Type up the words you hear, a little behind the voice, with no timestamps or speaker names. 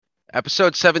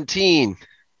Episode 17.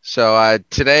 So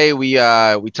today we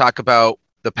talk about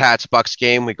the Pats Bucks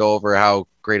game. We go over how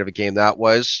great of a game that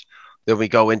was. Then we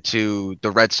go into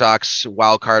the Red Sox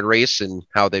wild card race and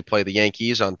how they play the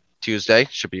Yankees on Tuesday.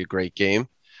 Should be a great game.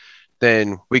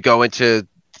 Then we go into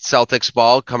Celtics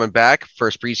ball coming back,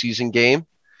 first preseason game,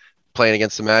 playing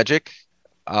against the Magic.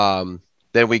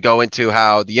 Then we go into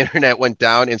how the internet went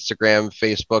down, Instagram,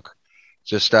 Facebook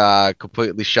just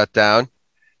completely shut down.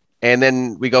 And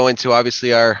then we go into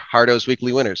obviously our Hardo's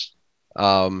weekly winners.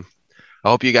 I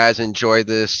hope you guys enjoy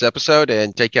this episode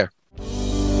and take care.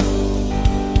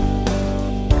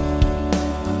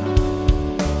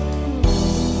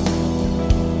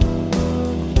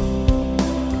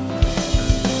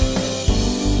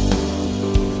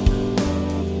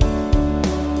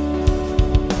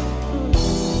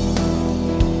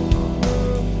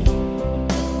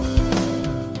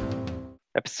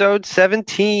 Episode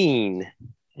 17.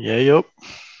 Yeah, yup.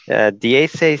 17.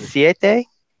 Did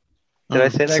I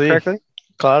say that correctly?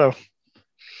 Claro.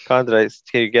 Con, can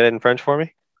you get it in French for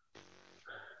me?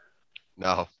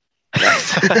 No.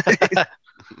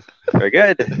 Very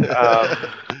good. All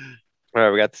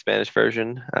right, we got the Spanish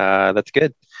version. That's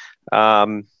good.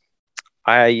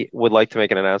 I would like to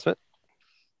make an announcement.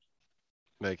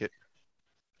 Make it.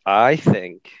 I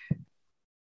think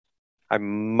I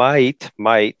might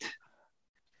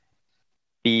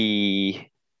be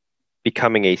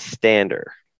becoming a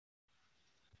stander.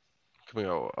 Can we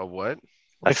go a what?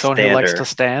 Like someone who likes to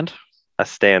stand? A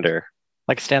stander.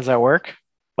 Like stands at work?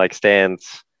 Like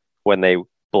stands when they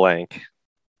blank.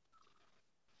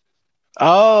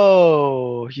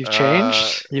 Oh, you've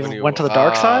changed? You went to the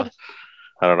dark side?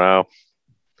 I don't know.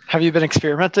 Have you been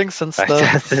experimenting since I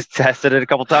tested it a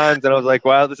couple times and I was like,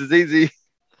 wow, this is easy.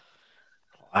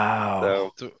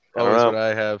 Wow. So, always what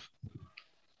I have.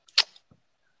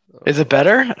 Is it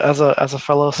better as a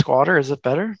fellow squatter? Is it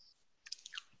better?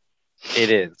 It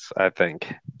is, I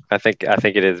think. I think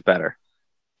it is better.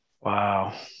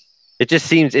 Wow. It's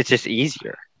just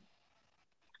easier.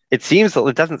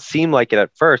 It doesn't seem like it at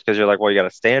first because you're like, well, you got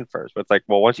to stand first. But it's like,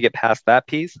 well, once you get past that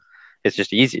piece, it's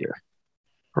just easier.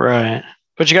 Right.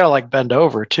 But you got to like bend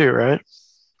over too, right?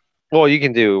 Well, you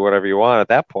can do whatever you want at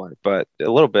that point, but a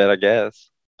little bit, I guess.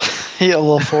 Yeah, a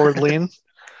little forward lean.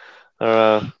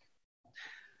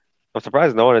 I'm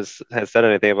surprised no one has said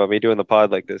anything about me doing the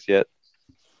pod like this yet.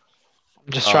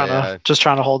 I'm just trying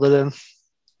to hold it in.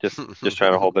 Just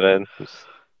trying to hold it in. Just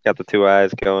got the two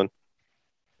eyes going.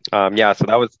 So I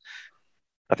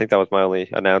think that was my only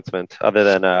announcement other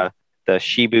than the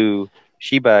Shiba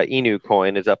Inu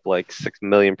coin is up like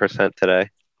 6,000,000% today.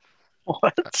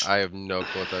 What? I have no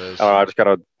clue what that is. I just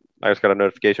got a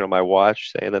notification on my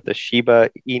watch saying that the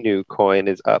Shiba Inu coin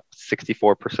is up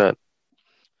 64%.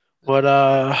 What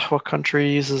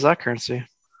country uses that currency?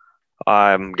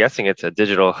 I'm guessing it's a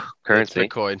digital currency.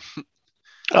 It's Bitcoin.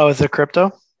 Oh, is it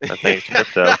crypto? I think it's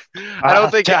crypto. I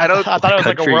thought it was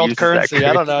like a world currency.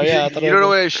 I don't know. Yeah, you don't know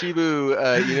what a Shibu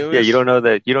Inu is? Yeah, you don't know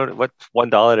that. You don't. What's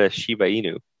 $1 to Shiba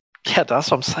Inu? Yeah,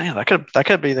 that's what I'm saying. That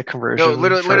could be the conversion. No,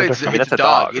 literally, it's that's a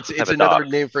dog. dog. It's another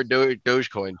name for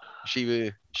Dogecoin.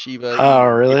 Shiba. Oh,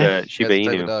 really? Yeah, Shiba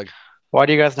Inu. Dog. Why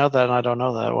do you guys know that and I don't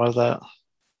know that? What is that?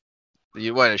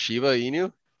 What, a Shiba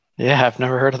Inu? Yeah, I've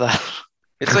never heard of that.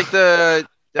 It's like the.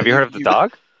 Have you heard of the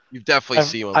dog? You've definitely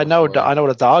seen one. I know what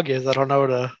a dog is. I don't know what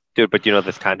a. Dude, but you know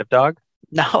this kind of dog?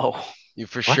 No. You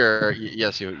for sure.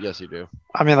 Yes, you do.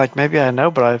 I mean, like maybe I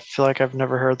know, but I feel like I've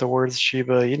never heard the words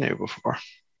Shiba Inu before.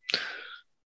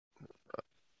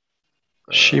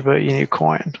 Shiba Inu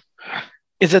coin.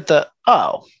 Is it the?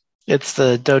 Oh, it's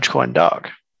the Dogecoin dog.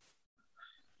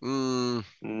 No,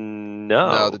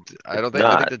 I don't think.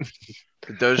 I think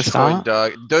the Dogecoin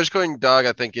dog. Dogecoin dog,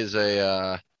 I think, is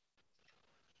a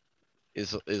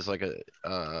is like a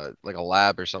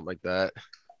lab or something like that.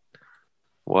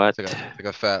 What? It's like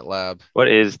a fat lab. What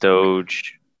is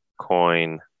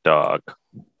Dogecoin dog?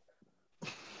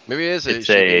 Maybe it is. It's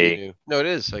Shiba Inu. No, it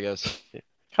is. I guess. Kind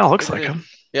of looks like him.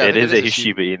 Yeah, it is a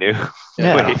Shiba Inu.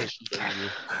 Yeah.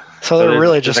 So they're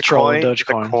really just trolling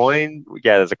Dogecoin.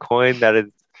 There's a coin that is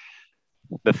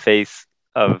the face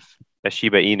of a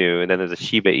Shiba Inu, and then there's a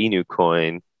Shiba Inu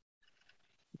coin.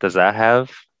 Does that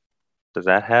have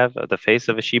the face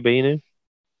of a Shiba Inu?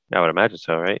 I would imagine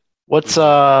so, right? What's it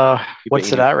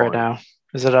at right now?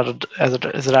 Is it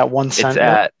at 1 cent? It's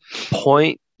at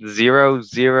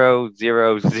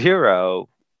 0.0000119.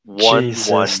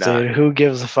 Jesus, dude, who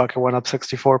gives a fuck? It went up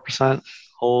 64%.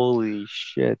 Holy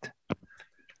shit!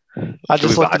 I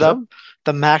just looked it up.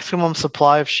 The maximum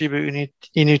supply of Shiba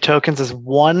Inu tokens is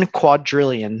 1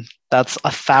 quadrillion. That's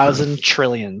 1,000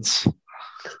 trillions.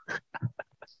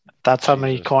 That's how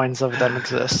many Jesus. coins of them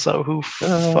exist. So who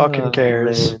fucking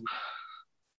cares? Man.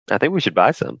 I think we should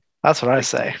buy some. That's what I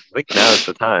say. I think now is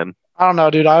the time. I don't know,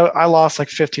 dude. I lost like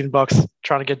 $15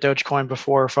 trying to get Dogecoin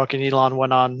before fucking Elon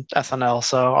went on SNL.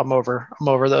 So I'm over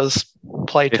those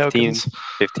play 15 tokens.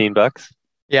 $15.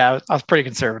 Yeah, I was pretty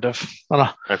conservative.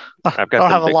 I I've got don't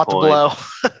some have a lot to Bitcoin. blow.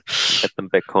 Get some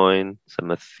Bitcoin, some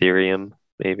Ethereum,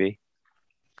 maybe.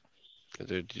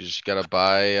 Dude, you just gotta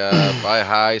buy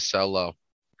high, sell low.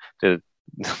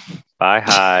 Buy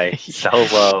high, sell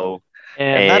low.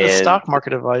 And that is And- stock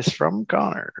market advice from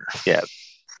Connor.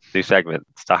 New segment,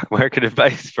 stock market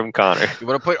advice from Connor. You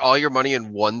want to put all your money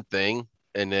in one thing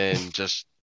and then just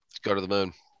go to the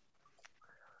moon.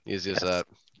 Easy as that.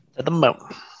 To the moon.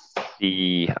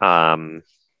 The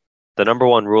number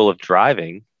one rule of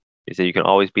driving is that you can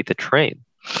always beat the train.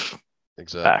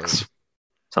 Exactly. Facts.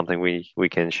 Something we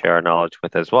can share our knowledge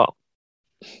with as well.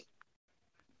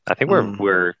 I think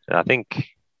we're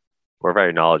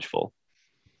very knowledgeable,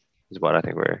 is what I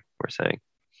think we're saying.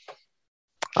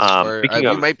 Speaking We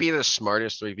of, might be the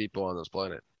smartest 3 people on this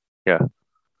planet.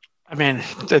 I mean,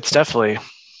 we're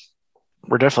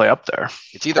definitely up there.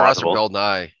 It's either us Plausible. or Bill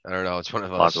Nye. I don't know. It's one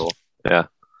of us. plausible. Yeah.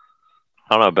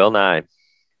 I don't know, Bill Nye.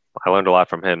 I learned a lot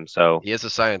from him. So He is a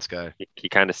science guy. he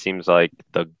kind of seems like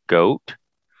the GOAT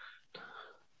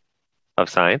of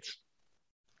science.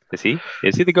 Is he?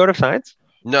 Is he the GOAT of science?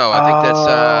 No, I think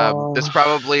Oh. that's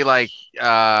probably like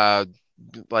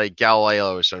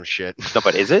Galileo or some shit. No,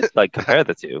 but is it? Like, compare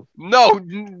the two. No,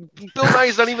 Bill Nye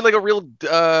is not even like a real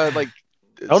like.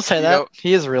 Don't say you that. know,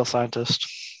 He is a real scientist.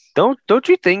 Don't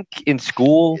you think in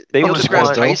school they Neil would deGrasse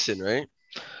want, Tyson, right?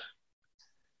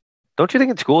 don't you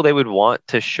think in school they would want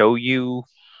to show you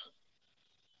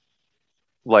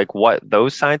like what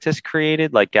those scientists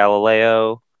created, like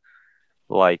Galileo,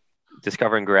 like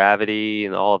discovering gravity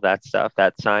and all of that stuff,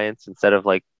 that science, instead of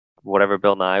like whatever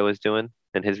Bill Nye was doing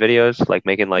in his videos, like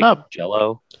making like No.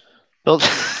 Jello. Bill-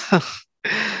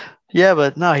 yeah,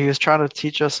 but no, he was trying to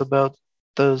teach us about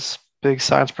those big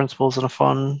science principles in a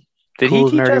fun, Did cool,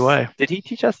 he teach nerdy us? way. Did he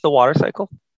teach us the water cycle?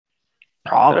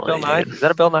 Probably. Is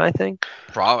that a Bill Nye thing?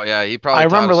 Probably, yeah. He probably. I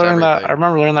remember taught us learning that. everything. I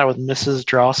remember learning that with Mrs.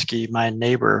 Drosky, my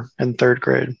neighbor, in 3rd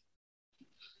grade.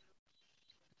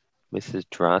 Mrs.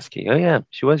 Drosky. Oh yeah,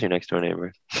 she was your next door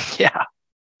neighbor. Yeah.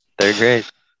 3rd grade.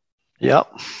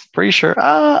 Yep. Pretty sure.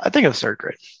 I think it was 3rd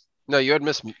grade. No, you had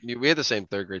we had the same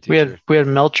 3rd grade We teacher. had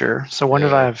Melcher. So when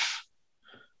did Yeah. I have?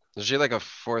 Was she like a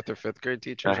 4th or 5th grade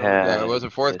teacher? I or something? Yeah, had- it was a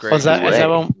 4th grade. Was that Way.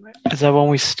 is that when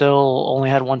we still only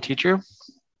had one teacher?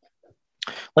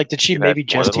 Like, did she You had maybe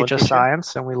more just than one teach us teacher?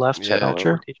 science and we left Yeah.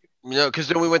 Melcher? No, because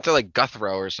then we went to like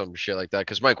Guthrow or some shit like that.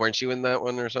 Because Mike, weren't you in that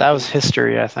one or something? That was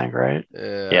history, I think, right?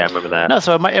 Yeah, Yeah, I remember that. No,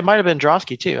 so it might have been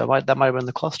Drosky too. That might have been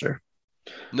the cluster.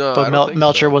 No, But I don't think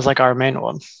Melcher so. was like our main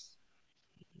one.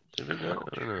 Did we go?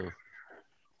 I don't know.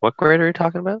 What grade are you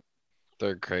talking about?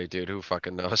 3rd grade, dude. Who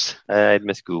fucking knows? I had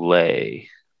Miss Goulet.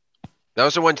 That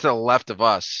was the one to the left of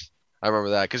us. I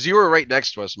remember that because you were right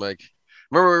next to us, Mike.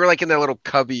 Remember we were like in that little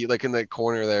cubby, like in that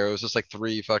corner there. It was just like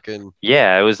 3 fucking.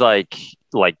 Yeah, it was like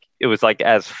it was like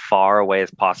as far away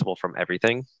as possible from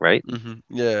everything, right?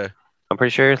 Yeah, I'm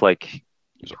pretty sure like it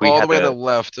was We all the had way on the- the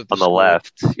left of the on the school.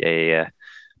 left. Yeah.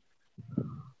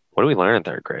 What do we learn in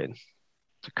 3rd grade?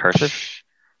 Cursive?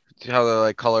 How they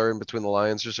like color in between the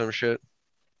lines or some shit.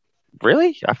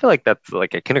 Really? I feel like that's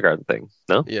like a kindergarten thing.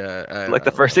 No? Yeah, Like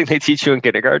the first thing they teach you in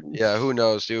kindergarten? Yeah, who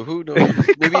knows, dude? Who knows?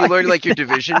 Maybe you learn like your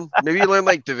division. Maybe you learn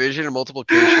like division and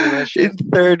multiplication and that shit. In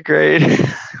 3rd grade.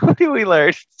 What do we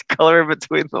learn? Color in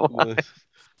between the lines.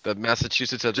 The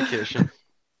Massachusetts education.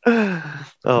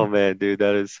 Oh man, dude,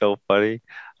 that is so funny.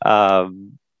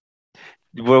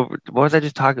 What was I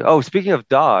just talking? Oh, speaking of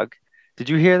dog, did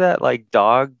you hear that? Like,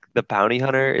 Dog, the bounty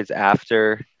hunter, is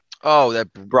after Oh,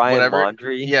 that Brian whatever.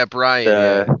 Laundrie. Yeah, Brian.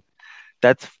 Yeah.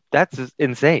 That's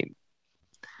insane.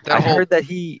 That I whole heard that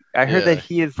he Yeah.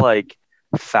 is like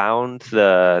found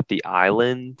the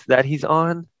island that he's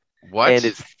on what? and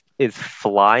is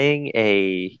flying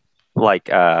a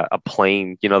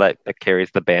plane, you know, that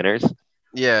carries the banners.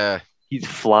 Yeah. He's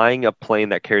flying a plane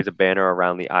that carries a banner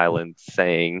around the island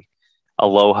saying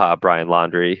 "Aloha, Brian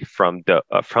Laundrie" from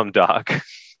Dog.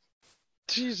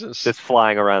 Jesus. Just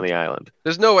flying around the island.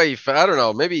 There's no way I don't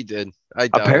know. Maybe he did. I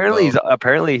doubt it, though.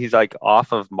 Apparently he's like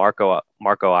off of Marco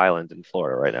Island in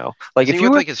Florida right now. Like Is if he you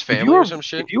with were like his if family you were or some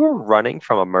shit? if you were running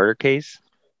from a murder case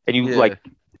and you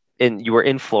Yeah. you were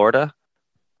in Florida,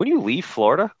 when you leave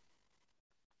Florida,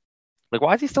 like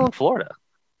why is he still in Florida?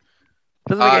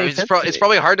 Doesn't make any sense to It's me.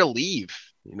 probably hard to leave,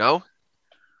 you know?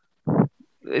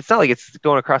 It's not like it's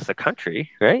going across the country,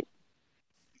 right?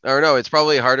 I don't know. It's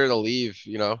probably harder to leave,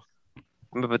 you know?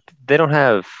 But they don't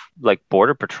have like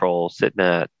border patrol sitting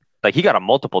at like he got a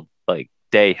multiple like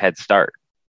day head start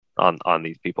on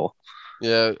these people.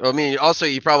 Yeah, I mean, also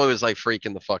he probably was like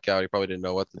freaking the fuck out. He probably didn't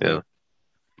know what to do.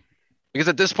 Because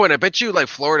at this point, I bet you like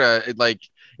Florida, like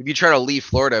if you try to leave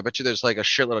Florida, I bet you there's like a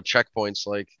shitload of checkpoints,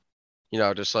 like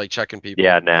just like checking people.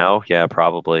 Yeah,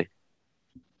 probably.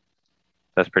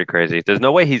 That's pretty crazy. There's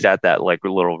no way he's at that like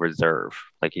little reserve.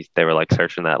 Like they were like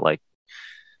searching that like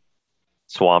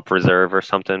swamp reserve or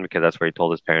something because that's where he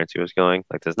told his parents he was going.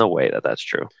 Like there's no way that that's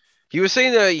true. He was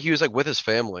saying that he was like with his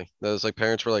family. That his like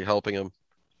parents were like helping him.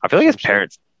 I feel like his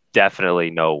parents definitely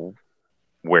know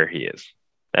where he is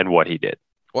and what he did.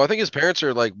 Well, I think his parents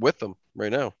are like with him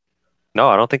right now. No,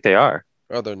 I don't think they are.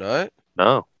 Oh, they're not?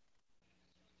 No,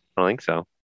 I don't think so.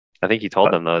 I think he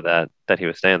told them though that he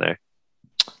was staying there.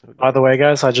 By the way,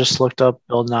 guys, I just looked up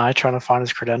Bill Nye trying to find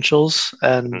his credentials,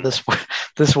 and this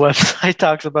website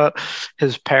talks about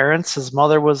his parents. His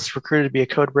mother was recruited to be a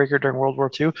code breaker during World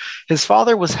War II. His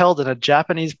father was held in a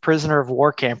Japanese prisoner of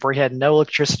war camp where he had no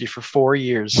electricity for 4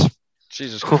 years.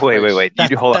 Jesus Christ. Wait.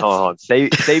 Hold on. Say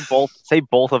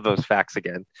both of those facts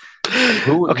again.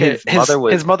 Okay,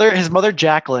 his mother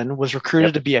Jacqueline was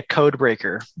recruited to be a code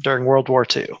breaker during World War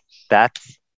II.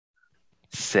 That's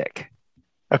sick.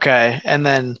 Okay, and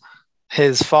then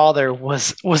his father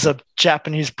was a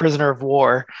Japanese prisoner of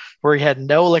war where he had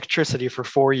no electricity for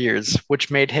 4 years, which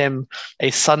made him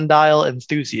a sundial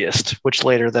enthusiast, which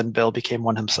later then Bill became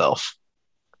one himself.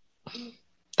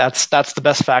 That's the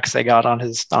best facts they got on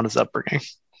his upbringing.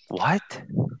 What?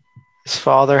 His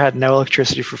father had no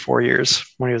electricity for 4 years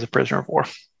when he was a prisoner of war.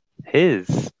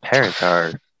 His parents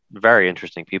are very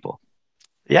interesting people.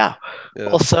 Yeah.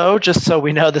 Also, just so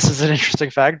we know, this is an interesting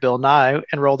fact. Bill Nye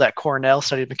enrolled at Cornell,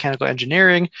 studied mechanical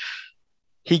engineering.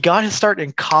 He got his start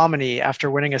in comedy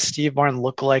after winning a Steve Martin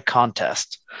lookalike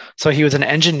contest. So he was an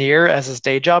engineer as his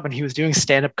day job, and he was doing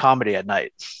stand-up comedy at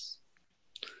night.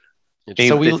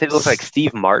 So he looks like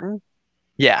Steve Martin?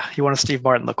 Yeah, he won a Steve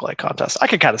Martin lookalike contest. I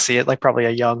could kind of see it, like probably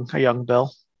a young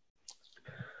Bill.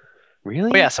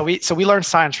 Really? But yeah, so we learned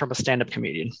science from a stand-up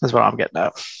comedian, is what I'm getting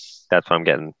at. That's what I'm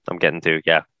getting to.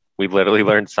 Yeah. We literally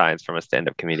learned science from a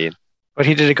stand-up comedian. But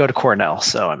he did go to Cornell,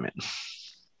 so I mean.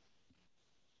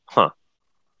 Huh.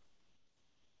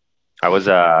 I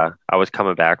was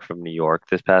coming back from New York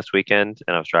this past weekend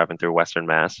and I was driving through Western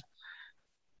Mass.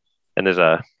 And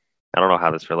I don't know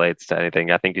how this relates to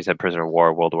anything. I think you said prisoner of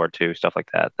war, World War II, stuff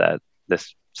like that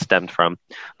this stemmed from.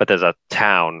 But there's a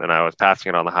town and I was passing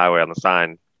it on the highway on the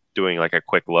sign doing like a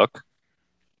quick look.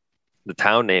 The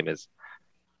town name is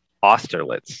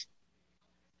Austerlitz.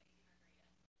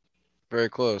 Very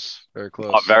close. Very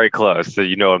close. Oh, very close. So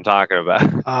you know what I'm talking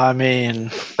about. I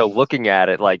mean, so looking at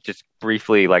it, like just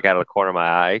briefly, like out of the corner of my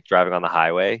eye, driving on the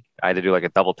highway, I had to do like a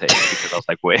double take because I was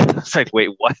like, wait,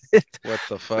 what? What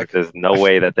the fuck? Like, there's no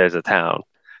way that there's a town.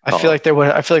 I feel like they would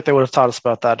have taught us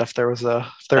about that if there was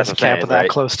a camp that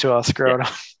close to us growing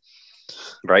up.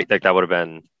 Right, like that would have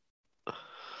been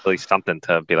at least something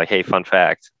to be like, hey, fun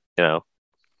fact, you know.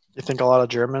 You think a lot of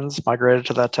Germans migrated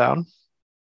to that town?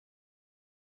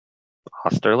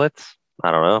 Austerlitz?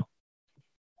 I don't know.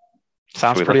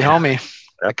 Sounds pretty homey.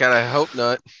 I kind of hope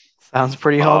not. Sounds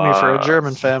pretty homey for a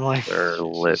German family.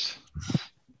 Austerlitz.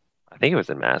 I think it was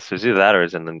in Mass. It was either that or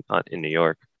it was in New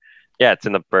York. Yeah, it's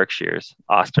in the Berkshires.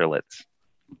 Austerlitz.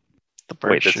 The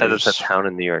Berkshires. Wait, this says it's a town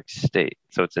in New York State,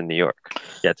 so it's in New York.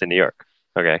 Yeah, it's in New York.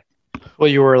 Okay. Well,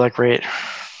 you were like right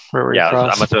where yeah, I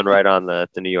must have been right on the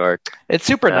New York. It's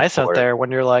super nice out there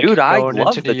when you're like going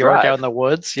into New York out in the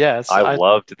woods. Yeah, I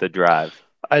loved the drive.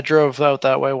 I drove out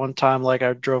that way one time. Like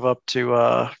I drove up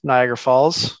to Niagara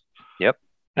Falls. Yep.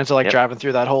 And so driving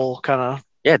through that whole kind of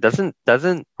doesn't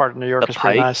part of New York is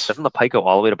pretty nice. Doesn't the Pike go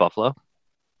all the way to Buffalo?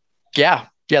 Yeah,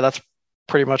 that's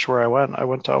pretty much where I went. I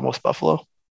went to almost Buffalo.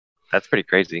 That's pretty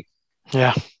crazy.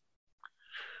 Yeah.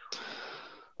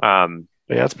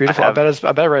 But yeah, it's beautiful. I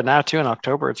bet right now too in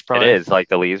October it's probably. It is like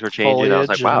the leaves were changing. I was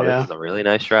like, wow, this is a really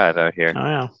nice drive out here.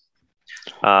 Oh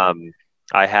yeah.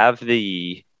 I have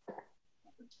the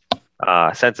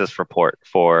census report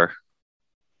for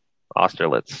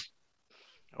Austerlitz.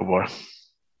 Oh boy.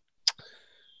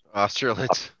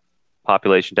 Austerlitz.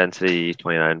 Population density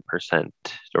 29%,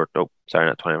 or no, sorry,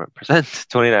 not 29%,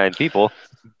 29 people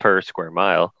per square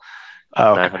mile.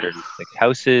 Oh, 906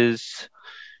 houses.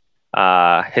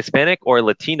 Hispanic or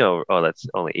Latino, that's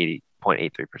only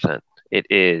 80.83%. It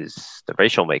is the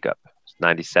racial makeup,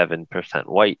 97%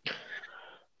 white,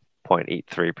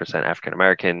 0.83% African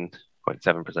American,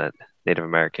 0.7% Native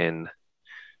American,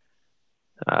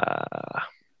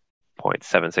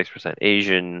 0.76%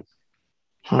 Asian.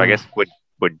 I guess would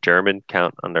German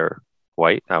count under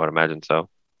White? I would imagine so.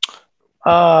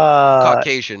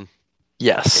 Caucasian.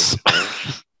 Yes.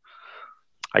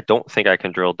 I don't think I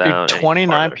can drill down. Dude, any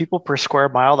 29 farther. people per square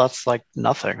mile. That's like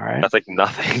nothing, right? That's like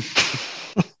nothing.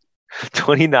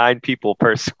 29 people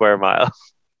per square mile.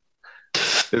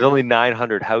 There's only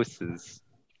 900 houses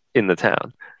in the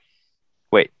town.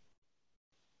 Wait.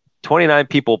 29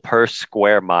 people per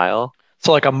square mile?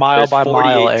 So like a mile There's by 48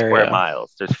 mile square area.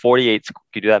 miles. There's 48. Can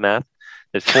you do that math?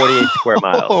 There's 48 square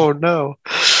miles. Oh, no.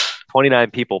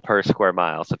 29 people per square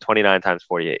mile. So 29 times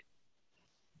 48.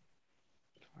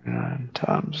 9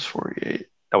 times 48.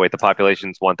 Oh, wait. The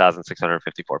population's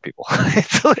 1,654 people.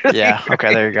 Yeah.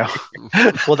 Okay. There you go.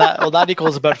 Well, that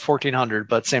equals about 1,400,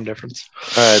 but same difference.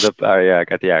 All right. Yeah, I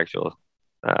got the actual.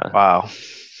 Wow.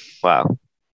 Wow.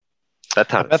 That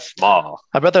town is small.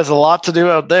 I bet there's a lot to do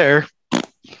out there.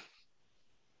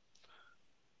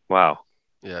 Wow.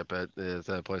 Yeah, but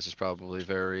that place is probably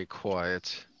very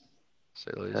quiet.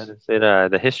 Say the least. That is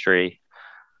it. The history.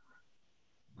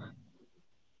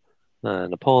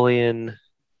 Napoleon,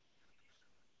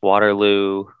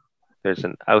 Waterloo. There's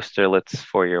an Austerlitz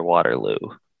for your Waterloo.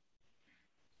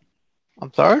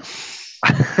 I'm sorry?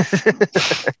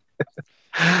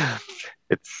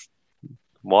 It's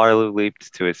Waterloo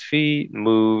leaped to his feet,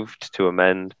 moved to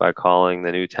amend by calling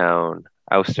the new town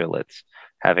Austerlitz.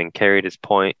 Having carried his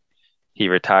point, he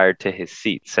retired to his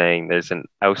seat, saying, "There's an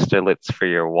Austerlitz for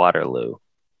your Waterloo."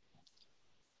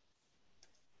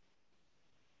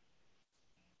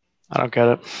 I don't get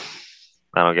it.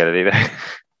 I don't get it either.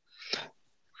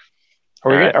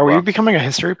 Are we becoming a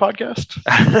history podcast?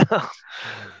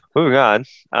 Moving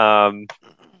on.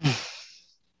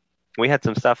 We had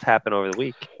some stuff happen over the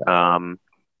week.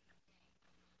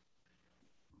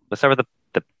 Let's start with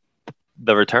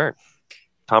the return.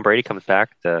 Tom Brady comes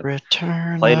back to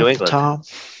Return play of New England Tom.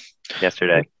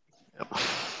 yesterday. Yep.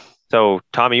 So,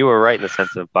 Tommy, you were right in the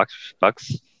sense of Bucks.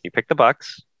 You picked the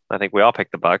Bucks. I think we all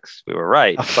picked the Bucks. We were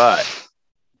right, but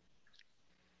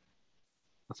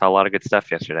I saw a lot of good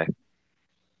stuff yesterday.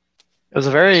 It was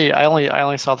I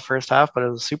only saw the first half, but it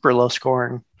was super low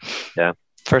scoring. Yeah.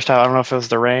 First half, I don't know if it was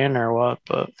the rain or what,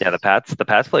 but yeah, the Pats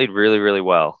played really, really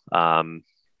well.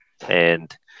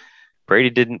 And Brady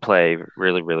didn't play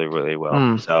really, really, really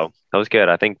well. So that was good.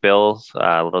 I think Bill's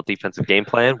little defensive game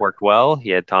plan worked well.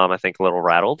 He had Tom, I think, a little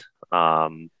rattled,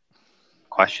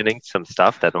 questioning some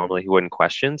stuff that normally he wouldn't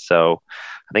question. So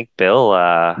I think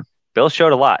Bill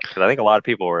showed a lot, because I think a lot of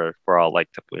people were all like,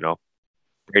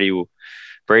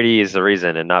 Brady is the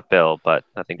reason and not Bill. But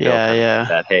I think Bill said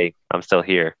that, hey, I'm still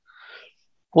here.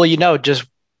 Well, just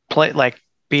play like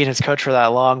being his coach for that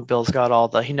long. Bill's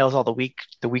got he knows all the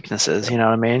weaknesses. You know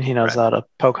what I mean? He knows how to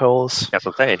poke holes. That's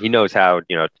what I'm saying. He knows how,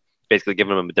 basically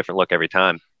giving him a different look every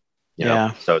time. You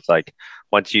know? So it's like,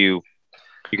 once you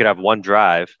could have one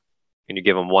drive and you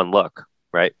give them one look,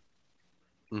 right?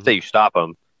 Mm-hmm. Say you stop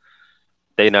them,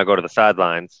 they now go to the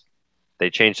sidelines. They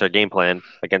change their game plan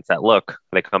against that look.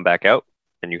 They come back out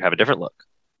and you have a different look.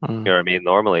 Mm-hmm. You know what I mean?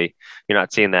 Normally, you're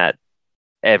not seeing that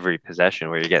every possession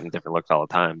where you're getting different looks all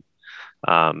the time.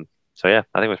 So yeah,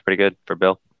 I think it was pretty good for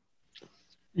Bill.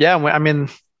 Yeah, I mean,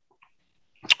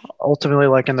 ultimately,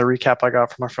 like in the recap I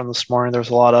got from my friend this morning, there's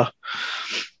a lot of,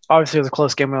 obviously it was a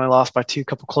close game. We only lost by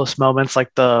couple close moments,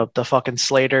 like the fucking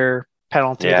Slater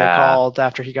penalty they called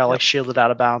after he got shielded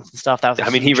out of bounds and stuff. That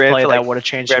was he ran play that would have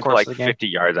changed the course of the game. 50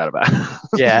 yards out of bounds.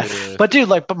 Yeah. But dude,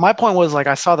 but my point was,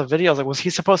 I saw the videos, was he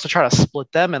supposed to try to split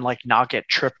them and not get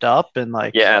tripped up and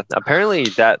Yeah, apparently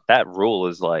that rule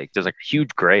is there's a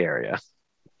huge gray area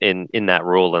in that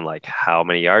rule, and how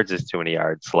many yards is too many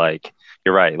yards.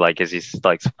 You're right, is he's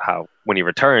how when he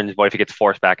returns, what if he gets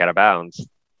forced back out of bounds?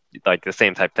 The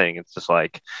same type thing. It's just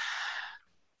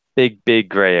big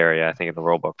gray area, I think, in the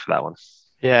rule book for that one.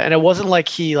 Yeah, and it wasn't like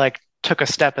he took a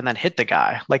step and then hit the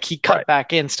guy. He cut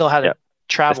back in, still had to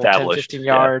travel 10, 15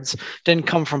 yards. Didn't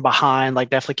come from behind,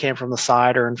 definitely came from the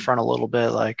side or in front a little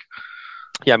bit.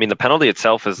 Yeah, I mean, the penalty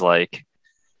itself is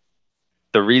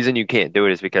the reason you can't do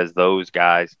it is because those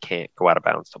guys can't go out of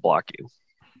bounds to block you.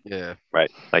 Yeah.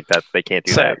 Right. That they can't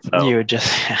do that. So you would just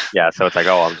so it's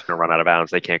I'm just gonna run out of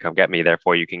bounds. They can't come get me,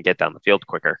 therefore you can get down the field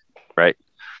quicker. Right.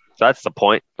 So that's the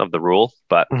point of the rule.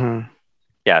 But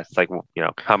yeah, it's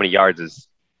how many yards is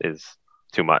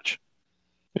too much.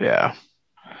 Yeah.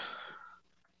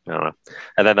 I don't know.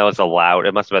 And then that was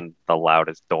it must have been the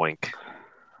loudest doink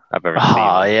I've ever seen.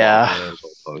 Oh yeah.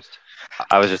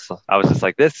 I was just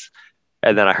like this,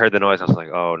 and then I heard the noise. I was like,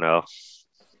 oh no.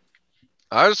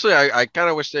 Honestly, I kind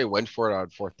of wish they went for it on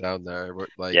fourth down there.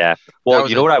 Yeah. Well,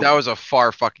 that was a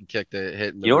far fucking kick to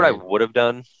hit. What I would have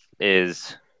done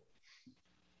is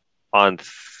on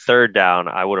third down,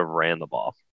 I would have ran the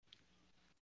ball.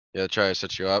 Yeah, try to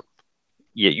set you up.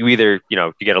 You either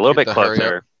you get a little Get bit the hurry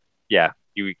closer. Yeah,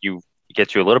 you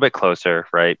get you a little bit closer,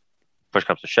 right? Push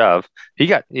comes to shove.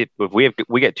 If we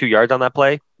get 2 yards on that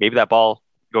play, maybe that ball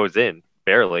goes in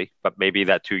barely, but maybe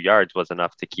that 2 yards was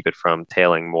enough to keep it from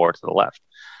tailing more to the left.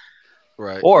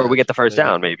 Right. Or yeah, we get the first maybe.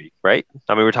 down, maybe, right?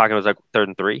 I mean, we're talking it was like 3rd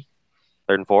and 3,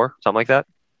 3rd and 4, something like that.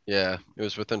 Yeah, it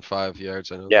was within 5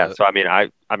 yards. I know Yeah. that. So I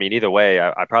mean, either way,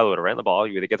 I probably would have ran the ball.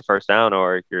 You either get the first down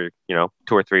or you're 2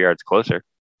 or 3 yards closer.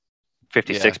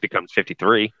 56 becomes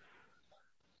 53.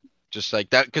 Just like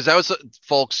that, because that was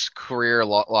Folk's career.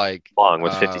 Like Long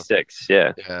was 56.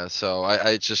 Yeah. Yeah. So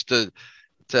I just to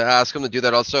ask him to do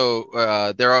that.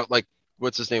 Also, there are like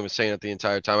what's his name was saying it the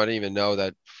entire time. I didn't even know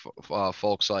that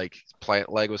Folk's like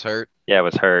plant leg was hurt. Yeah, it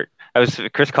was hurt.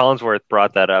 Chris Collinsworth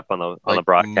brought that up on the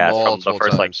broadcast from the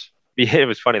first times. It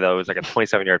was funny though. It was like a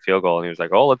 27-yard field goal, and he was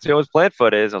like, "Oh, let's see what his plant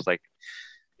foot is." I was like,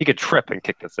 he could trip and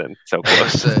kick this in so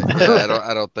close. Yeah,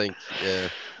 I don't think. Yeah,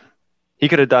 he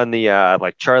could have done the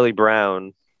like Charlie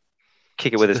Brown,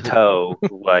 kick it with his toe.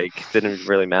 Like didn't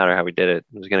really matter how he did it.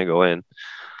 It was gonna go in.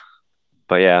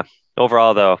 But yeah,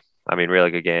 overall though, I mean,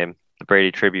 really good game. The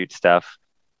Brady tribute stuff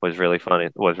was really fun.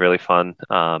 It was really fun.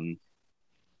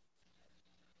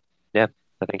 Yeah,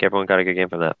 I think everyone got a good game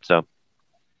from that. So.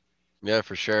 Yeah,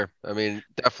 for sure. I mean,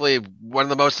 definitely one of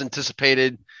the most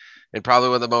anticipated and probably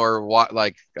one of the more most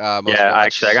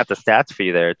watched. I got the stats for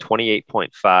you there.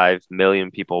 28.5 million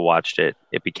people watched it.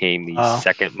 It became the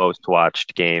second most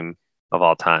watched game of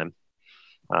all time.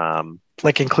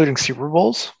 Like including Super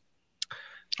Bowls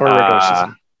or regular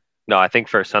season? No, I think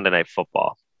for Sunday Night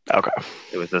Football. Okay.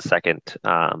 It was the second.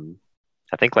 I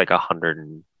think like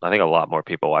 100. I think a lot more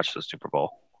people watched the Super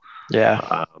Bowl.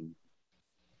 Yeah.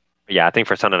 Yeah, I think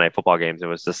for Sunday Night Football games, it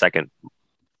was the second,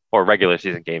 or regular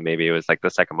season game, maybe it was like the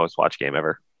second most watched game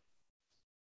ever.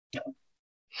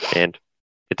 And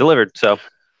it delivered. So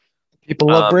people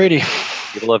love Brady.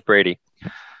 People love Brady.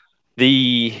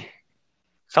 The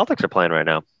Celtics are playing right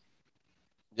now.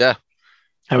 Yeah.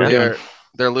 They're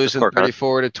losing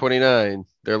 34-29.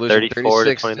 They're losing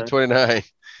 36-29.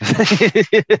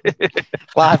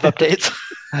 Live updates.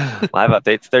 Live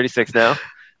updates. 36 now.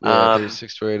 Yeah,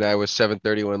 36-29 with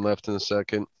 7:31 left in the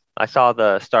second. I saw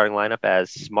the starting lineup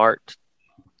as Smart,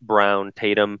 Brown,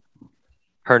 Tatum,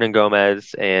 Hernan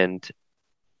Gomez, and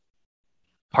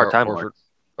part-time Lord.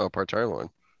 Oh, part-time Lord.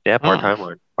 Yeah, part-time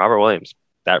Lord. Robert Williams.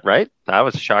 That right? I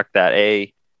was shocked that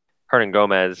Hernan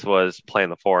Gomez was playing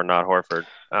the 4, not Horford.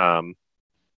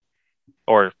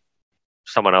 Or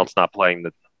someone else not playing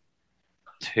the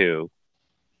 2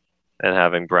 and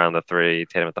having Brown the 3,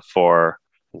 Tatum at the 4.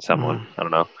 And someone, I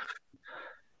don't know.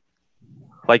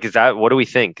 Like, what do we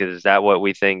think? Is that what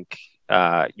we think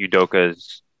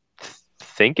Udoka's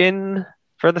thinking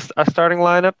for a starting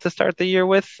lineup to start the year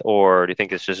with? Or do you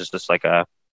think it's just like a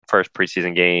first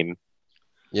preseason game?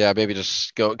 Yeah, maybe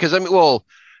just go. Because,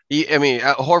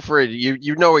 Horford,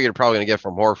 you know what you're probably going to get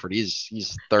from Horford.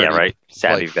 He's 30. Yeah, right.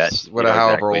 Savvy vet.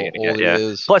 However old he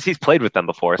is. Plus, he's played with them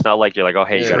before. It's not like you're like, oh,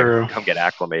 hey, you got to come get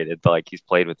acclimated. But, like, he's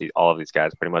played with all of these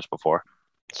guys pretty much before.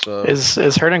 So is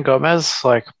Hernan Gomez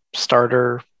like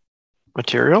starter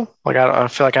material? Like I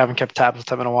feel like I haven't kept tabs with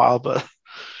him in a while, but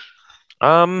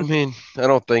I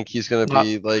don't think he's gonna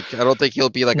be like. I don't think he'll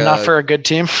be like not for a good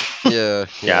team. Yeah.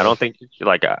 I don't think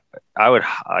like I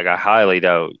highly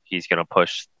doubt he's gonna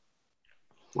push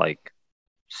like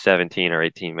 17 or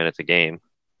 18 minutes a game.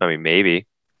 I mean, maybe.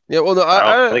 Yeah. Well, no,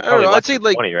 I don't know. I'd say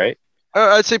like 20, right?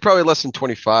 I'd say probably less than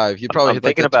 25. You'd probably hit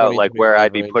thinking about like where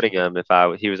I'd be putting him if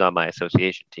he was on my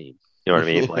association team. You know what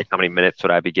I mean? Like how many minutes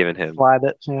would I be giving him? Slide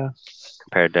it, yeah.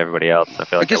 Compared to everybody else, I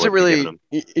feel like I guess it really.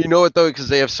 You know what though? Because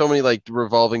they have so many like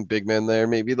revolving big men there.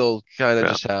 Maybe they'll kind of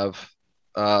just have,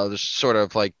 just sort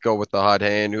of like go with the hot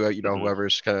hand.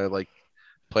 Whoever's kind of like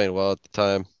playing well at the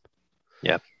time.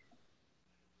 Yeah.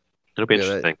 It'll be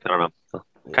interesting. I don't know.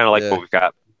 Kind of like what we've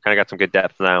got. Kind of got some good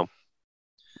depth now.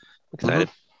 Excited.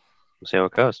 We'll see how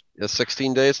it goes. Yeah,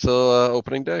 16 days till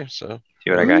opening day. So see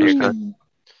what I got here, Con.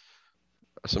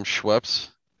 Some Schweppes.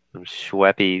 Some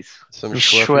Schweppies. Some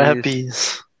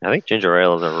Schweppies. I think ginger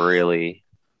ale is a really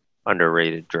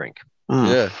underrated drink.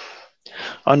 Yeah.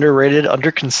 Underrated,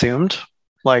 underconsumed.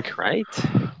 Like right?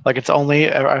 Like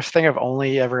I think I've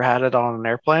only ever had it on an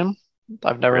airplane.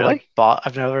 I've never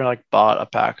bought a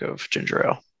pack of ginger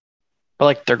ale. But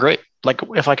like they're great. Like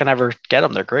if I can ever get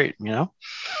them, they're great,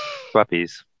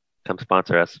 Schweppies. Come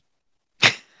sponsor us.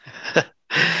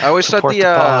 I always thought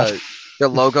the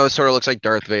logo sort of looks like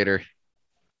Darth Vader.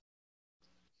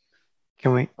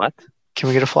 Can we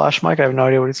get a flash mic? I have no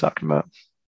idea what he's talking about.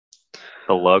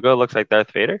 The logo looks like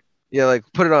Darth Vader? Yeah, like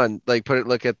put it on. Like put it.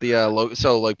 Look at the logo.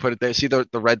 So like put it there. See the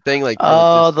red thing. Like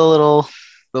Oh, just the little.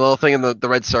 the little thing in the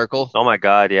red circle. Oh my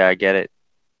God, yeah, I get it.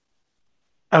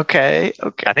 Okay.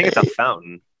 I think it's a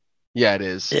fountain. Yeah, it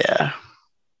is. Yeah.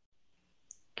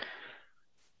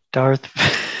 Darth.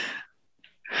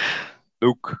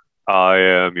 Luke, I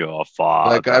am your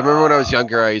father. Like I remember when I was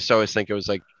younger, I used to always think it was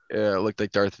like it looked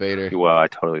like Darth Vader. Well, I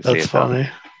totally see That's it now. funny.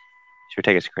 Should we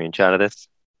take a screenshot of this?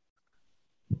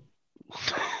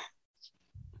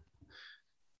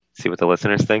 See what the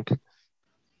listeners think.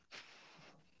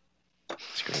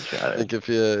 Screenshot I it. think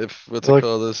if what's Look- it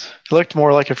called this? It looked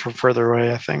more like it from further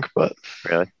away, I think, but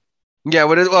Really? Yeah,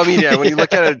 when you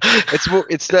look at it,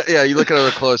 it's not. Yeah, you look at it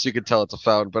up close, you can tell it's a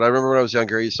fountain. But I remember when I was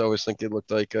younger, I used to always think it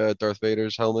looked like Darth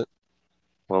Vader's helmet.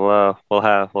 We'll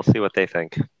see what they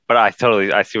think. But I see what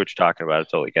you're talking about. I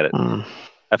totally get it.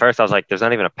 At first, I was like, "There's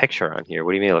not even a picture on here.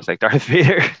 What do you mean it looks like Darth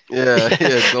Vader?" Yeah, yeah,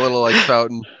 it's a little like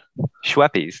fountain.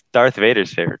 Schweppes, Darth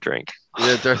Vader's favorite drink.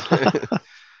 Yeah, Darth. The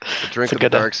drink It's a of the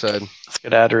good, dark side. That's a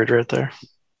good ad read right there.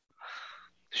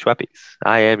 Schweppes,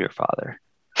 I am your father.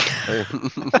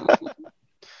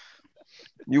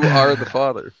 You are the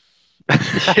father.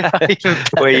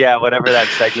 Well, yeah, whatever that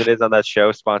segment is on that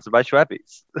show, sponsored by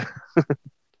Schweppes.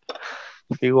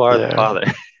 You are the Yeah. father.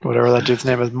 Whatever that dude's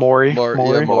name is, Maury. Yeah,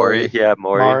 Maury. Maury. Yeah,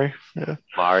 Maury. Maury.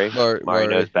 Yeah. Maury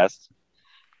knows best.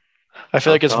 I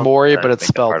feel like it's Oh, Maury, I but it's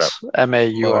make that part spelled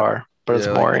M-A-U-R, but it's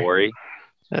Yeah, like Maury. Maury.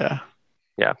 Yeah.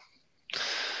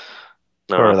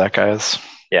 No, Whoever no. that guy is.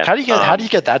 Yeah. How do you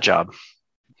get that job?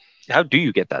 How do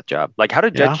you get that job? Like, how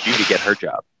did Judge Judy get her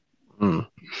job? Hmm.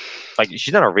 Like,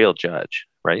 she's not a real judge,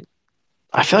 right?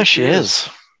 I feel like she is.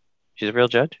 She's a real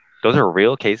judge. Those are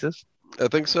real cases. I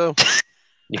think so.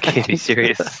 You can't be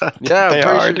serious. Yeah, They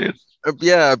I'm are, pretty dude. sure.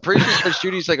 Yeah, I'm pretty sure Judge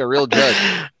Judy's like a real judge.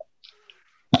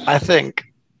 I think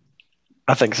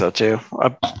so too.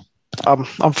 I'm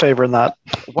favoring that.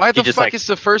 Why the just, fuck like- is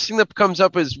the first thing that comes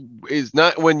up is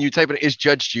not when you type it is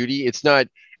Judge Judy? It's not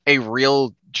a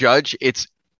real judge. It's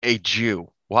a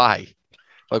Jew. Why?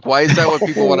 Like, why is that what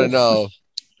people want to know?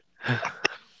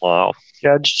 Wow.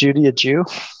 Judge Judy, a Jew.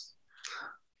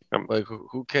 Like,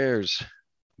 who cares?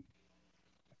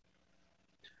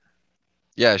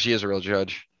 Yeah, she is a real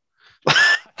judge. I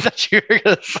thought you were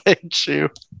gonna say Jew.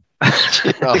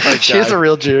 Oh my She is God. a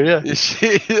real Jew. Yeah. Is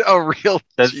she a real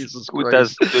Does, Jesus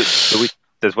does, Christ?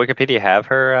 does Wikipedia have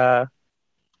her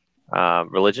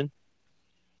religion?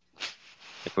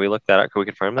 Can we look that up? Can we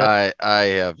confirm that? I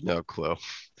have no clue.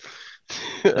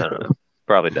 I don't know.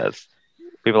 Probably does.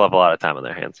 People have a lot of time on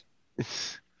their hands.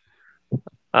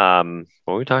 What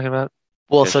were we talking about?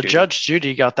 Well, Judge so Judy. Judge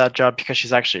Judy got that job because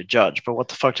she's actually a judge. But what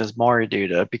the fuck does Maury do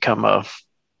to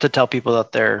tell people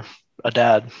that they're a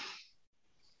dad?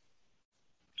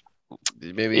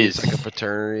 Maybe it's like a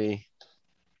paternity.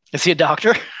 Is he a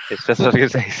doctor? It's just what I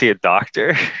was gonna say. Is he a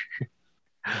doctor?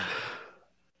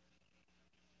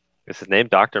 Is his name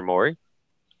Dr. Maury?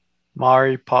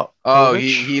 Maury Pop. Oh,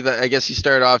 I guess he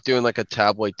started off doing like a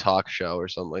tabloid talk show or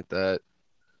something like that.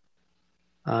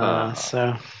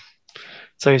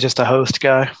 So he's just a host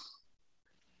guy.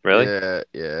 Really? Yeah.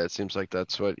 It seems like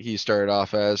that's what he started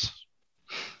off as.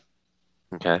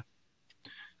 Okay.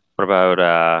 What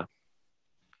about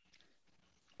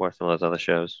what are some of those other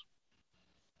shows?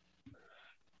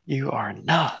 You are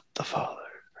not the father.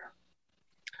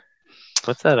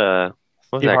 What's that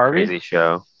what's Steve that Harvey? crazy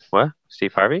show? What?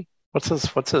 Steve Harvey? What's his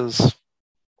fucking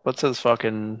Whose lines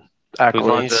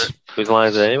accolades? it? Whose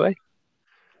lines it anyway?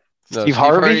 No, Steve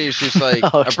Harvey? is just like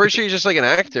Oh, I'm pretty sure he's just like an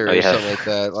actor Oh, or yeah. something like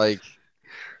that. Like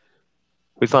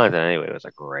Whose lines it anyway? It was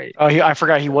like great. Oh, I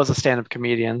forgot he was a stand-up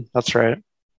comedian. That's right.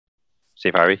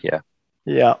 Steve Harvey? Yeah.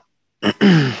 Yeah.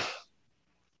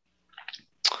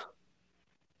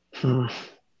 Hmm.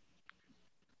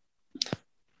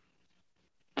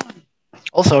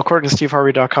 Also, according to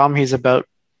SteveHarvey.com,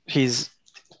 he's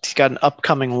got an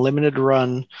upcoming limited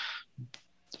run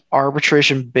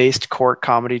arbitration-based court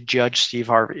comedy, Judge Steve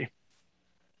Harvey.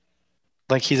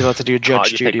 Like he's about to do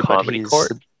Judge you say Judy, but comedy he's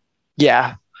court?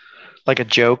 yeah, like a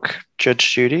joke,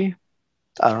 Judge Judy.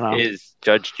 I don't know. Is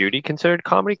Judge Judy considered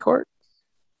comedy court?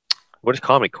 What is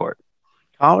comedy court?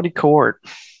 Comedy court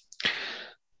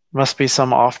must be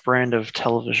some off-brand of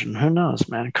television. Who knows,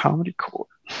 man? Comedy court.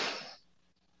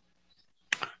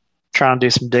 Trying to do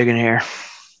some digging here.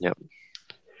 Yep.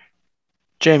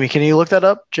 Jamie, can you look that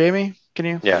up? Jamie, can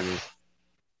you? Yeah.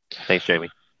 Thanks, Jamie.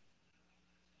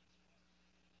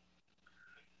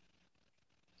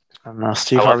 I don't know. I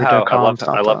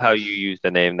SteveHarvey.com. love how you use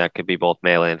the name that could be both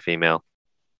male and female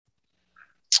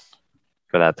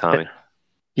for that, Tommy.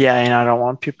 Yeah, and I don't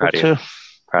want people Proud of you. to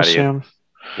Proud of you. assume.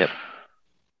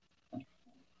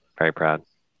 Proud Very proud.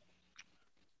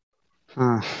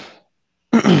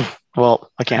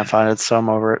 Well, I can't find it, so I'm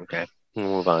over it. Okay, we'll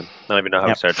move on. I don't even know how we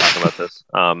Yep. started talking about this.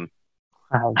 I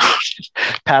don't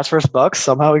know. Pats versus Bucks.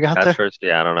 Somehow we got That's there. first.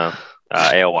 Yeah, I don't know.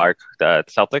 AL Wild, the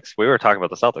Celtics. We were talking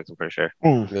about the Celtics. I'm pretty sure.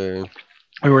 Yeah.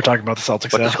 We were talking about the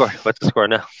Celtics. What's the score? What's the score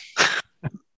now?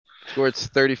 Score it's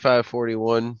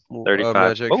 35-41. 35.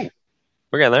 Magic. Oh,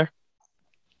 we're getting there.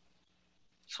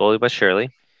 Slowly but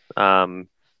surely. In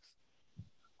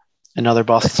other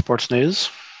Boston sports news,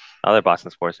 Other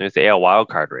Boston sports news. The AL wild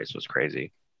card race was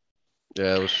crazy.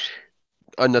 Yeah, it was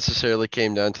unnecessarily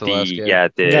came down to the last game. Yeah,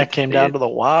 it did. it came down to the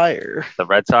wire. The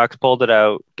Red Sox pulled it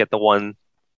out, get the 1.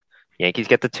 Yankees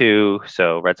get the 2.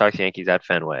 So Red Sox Yankees at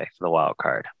Fenway for the wild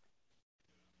card.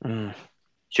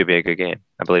 Should be a good game.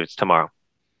 I believe it's tomorrow.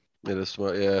 It is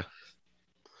what, yeah.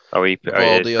 Are we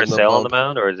Eovaldi Chris on the Sale on the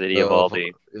bump. mound, or is it No,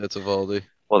 Eovaldi? It's Eovaldi.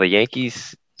 Well, the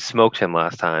Yankees smoked him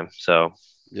last time, so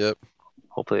Yep.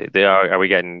 hopefully they are. Are we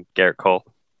getting Garrett Cole?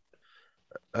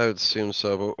 I would assume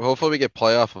so, but hopefully we get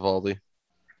playoff Eovaldi.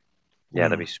 Yeah,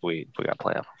 that'd be sweet if we got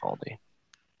playoff Eovaldi.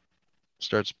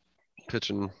 Starts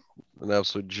pitching an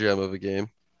absolute gem of a game.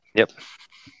 Yep.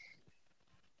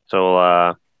 So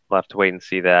we'll have to wait and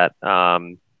see that.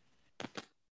 Very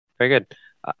good.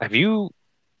 Have you,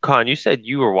 Con? You said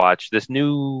you were watching this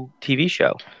new TV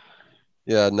show.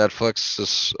 Yeah, Netflix,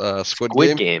 this Squid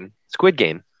Squid Game. Game. Squid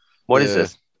Game. What is Yeah.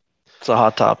 this? It's a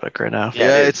hot topic right now.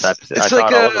 Yeah, it is. I it's thought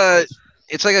like all of a it was.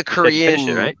 it's like a You said you finished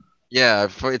Korean, it, right? yeah.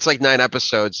 It's like 9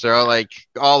 episodes. They're all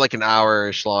like an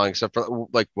hour-ish long, except for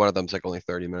like one of them's like only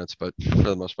 30 minutes, but for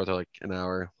the most part they're like an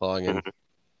hour long, and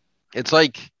it's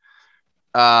like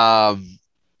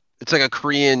it's like a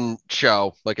Korean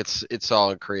show. Like it's all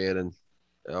in Korean and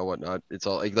whatnot. It's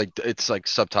all it's like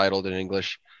subtitled in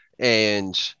English,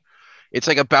 and it's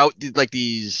like about like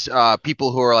these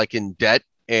people who are like in debt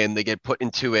and they get put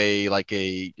into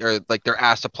they're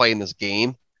asked to play in this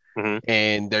game,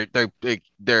 and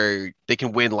they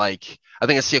can win like I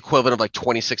think it's the equivalent of like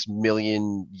 26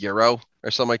 million euro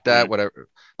or something like that, whatever,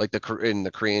 like in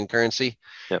the Korean currency.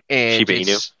 Yep. And Shiba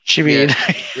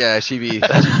Inu. Yeah, Shiba.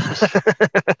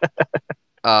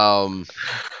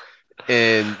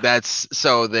 And that's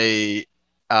so they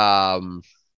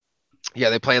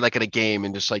they play like in a game,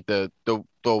 and just like the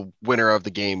winner of the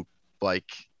game, like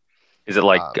Is it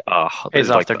like pays is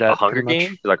it off like their a debt, Hunger pretty much.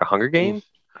 Game? Is it like a Hunger Game?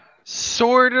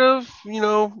 sort of,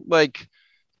 like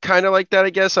kind of like that,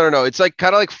 I guess. I don't know. It's like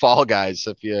kind of like Fall Guys,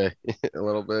 if you a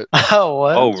little bit. Oh,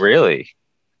 what? Oh, really?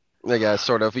 I guess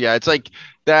sort of. Yeah, it's like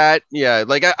that. Yeah,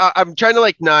 like I'm trying to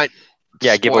like not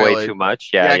Give spoil away it. too much.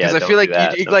 Yeah, Yeah, because I don't feel do like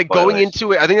that. you Don't like spoil going it.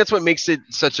 into it. I think that's what makes it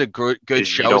such a good Is you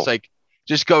show. don't- Is like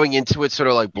just going into it sort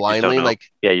of like You just don't blindly, know. like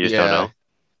Yeah, you just don't know.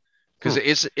 because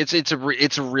it's a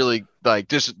really like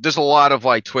there's a lot of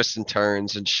like twists and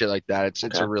turns and shit like that. It's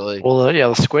Okay. a really Well,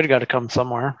 the squid got to come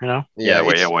somewhere, you know. Yeah,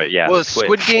 it's- wait. Yeah. Well, Squid.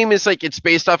 Squid Game is like it's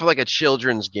based off of like a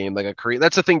children's game, like a Korean.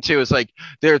 That's the thing too. Is like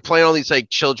they're playing all these like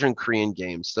children Korean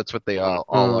games. That's what they all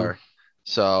are.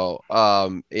 So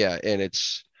and it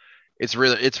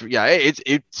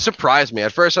surprised me.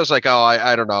 At first, I was like, oh,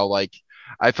 I don't know, like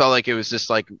I felt like it was just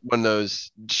like one of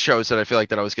those shows that I feel like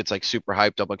that always gets like super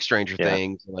hyped up, like Stranger Yeah.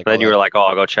 Things. And, like, Then all you were that. like, oh,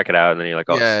 I'll go check it out. And then you're like,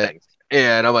 oh, Yeah. it stinks.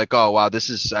 Yeah, and I'm like, oh wow, this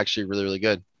is actually really, really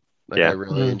good. Like, Yeah. I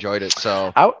really enjoyed it.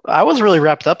 So I was really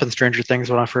wrapped up in Stranger Things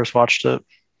when I first watched it.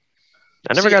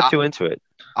 I never See, got too into it.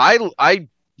 I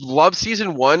love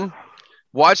season 1.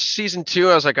 Watched season 2,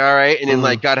 I was like, all right, and then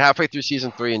like got halfway through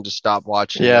season 3 and just stopped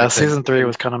watching. Yeah, I think. season 3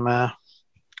 was kind of meh.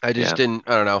 I just Yeah. didn't.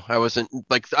 I don't know. I wasn't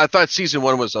like. I thought season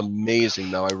 1 was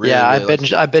amazing, though. I really. Yeah, I really liked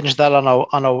binged. I binged that on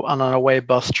an away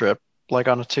bus trip, like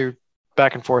on a 2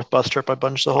 back and forth bus trip. I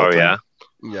binged the whole Oh, thing. yeah? it.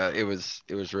 Yeah, it was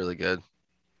really good.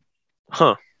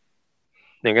 Huh.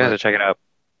 You're going to have to check it out.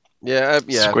 Yeah,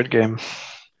 Squid Game.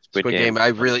 Squid Game. I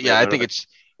really. Yeah, I think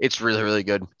it's really, really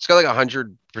good. It's got like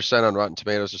 100% on Rotten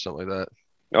Tomatoes or something like that.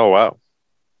 Oh, wow.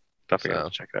 Definitely So.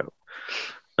 have to check it out.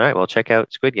 All right, well, check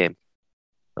out Squid Game.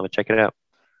 I'm going to check it out.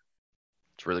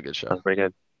 It's a really good show. That's pretty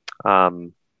good.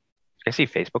 I see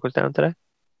Facebook was down today.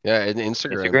 Yeah, and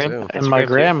Instagram too. And my Instagram too.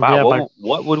 gram, Wow, yeah,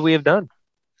 what would we have done?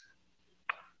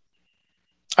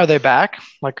 Are they back?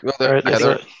 Like, No, they're- is yeah,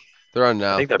 there- They're on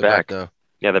now. I think they're back. now.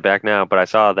 Yeah, they're back now. But I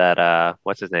saw that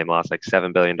what's his name lost like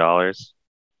 $7 billion.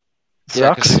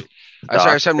 Yeah, 'cause Sucks. I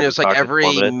saw something. It was like Stock is every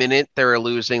plummeted. minute they were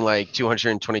losing like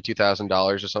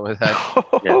 $222,000 or something like that.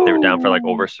 Yeah, they were down for like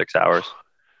over 6 hours.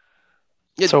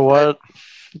 Yeah, So what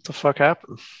the fuck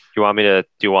happened? You want me to?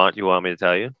 Do you want me to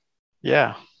tell you?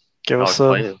 Yeah, give I'll us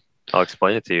explain it. I'll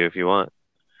explain it to you if you want.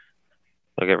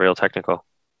 I'll get real technical.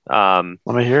 Let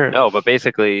me hear it. No, but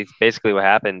basically what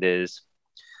happened is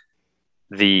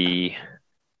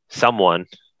someone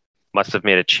must have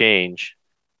made a change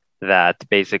that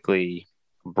basically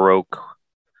broke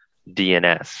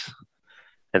DNS.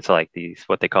 And so like these,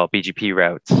 what they call BGP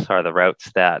routes, are the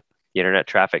routes that the internet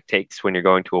traffic takes when you're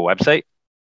going to a website,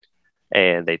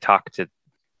 and they talk to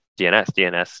DNS.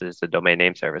 DNS is the domain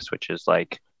name service, which is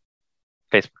like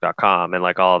Facebook.com and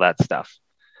like all of that stuff.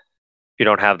 If you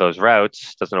don't have those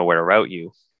routes, it doesn't know where to route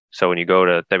you. So when you go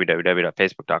to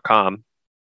www.facebook.com,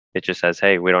 it just says,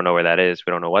 hey, we don't know where that is.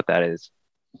 We don't know what that is.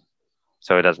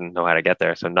 So it doesn't know how to get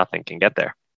there. So nothing can get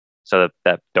there. So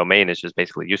that domain is just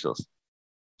basically useless.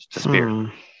 Just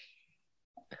disappeared.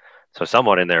 So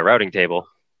someone in their routing table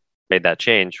made that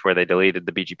change where they deleted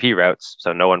the BGP routes.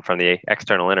 So no one from the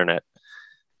external internet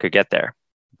could get there.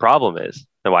 The problem is,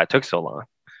 and why it took so long,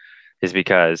 is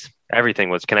because everything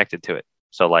was connected to it.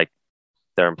 So like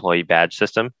their employee badge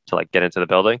system to like get into the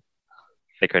building,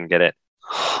 they couldn't get it.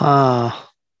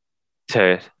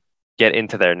 To get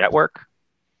into their network,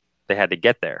 they had to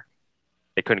get there.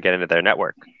 They couldn't get into their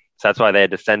network. So that's why they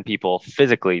had to send people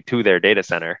physically to their data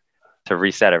center to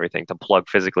reset everything, to plug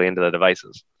physically into the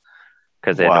devices,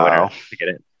 because they had no internet to get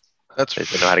in. They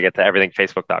didn't know how to get to everything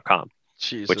Facebook.com,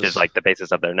 which is like the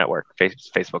basis of their network,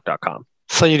 Facebook.com.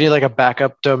 So you need like a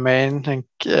backup domain in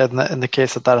the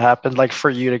case that happened, like for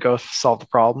you to go solve the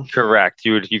problem? Correct.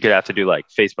 You could have to do like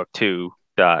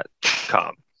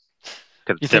Facebook2.com.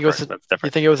 You think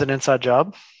it was an inside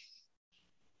job?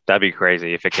 That'd be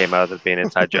crazy if it came out as being an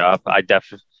inside job.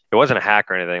 It wasn't a hack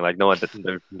or anything. Like no one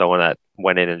that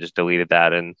went in and just deleted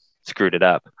that and screwed it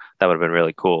up. That would have been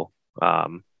really cool.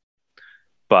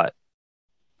 But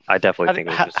I definitely think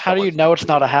it was just how do you know it's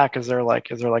not a hack? Is there like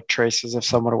traces if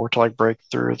someone were to like break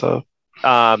through the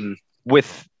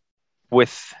with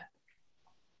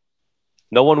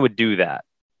no one would do that.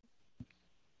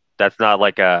 That's not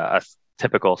like a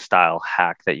typical style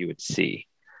hack that you would see.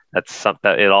 That's something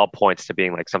that it all points to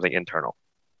being like something internal.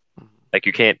 Like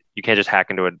you can't just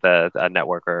hack into a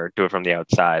network or do it from the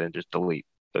outside and just delete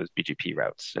those BGP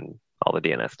routes and all the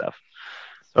DNS stuff.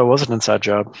 So it was an inside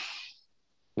job.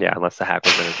 Yeah, unless the hack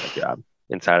was an inside job,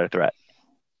 insider threat.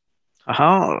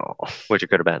 Oh, which it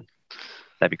could have been.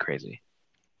 That'd be crazy.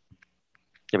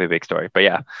 It'd be a big story, but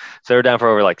yeah. So we're down for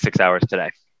over like 6 hours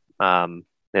today.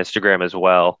 Instagram as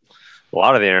well. A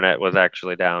lot of the internet was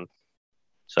actually down.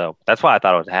 So that's why I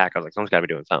thought it was a hack. I was like, someone's got to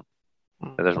be doing something.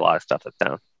 There's a lot of stuff that's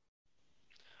down.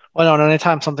 Well, no,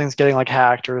 anytime something's getting like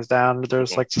hacked or is down,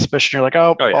 there's like suspicion. You're like,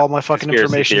 oh yeah. All my fucking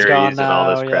information's gone now.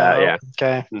 All this crap. Yeah.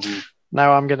 Okay. Mm-hmm.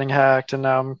 Now I'm getting hacked, and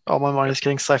now all my money's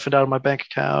getting siphoned out of my bank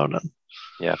account. And...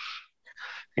 Yeah,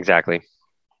 exactly.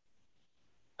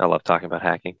 I love talking about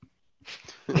hacking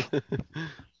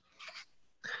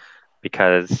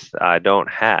because I don't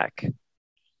hack.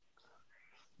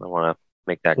 I want to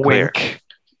make that clear.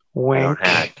 Wink. I don't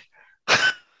hack.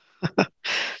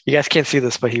 You guys can't see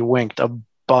this, but he winked a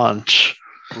bunch.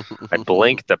 I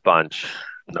blinked a bunch.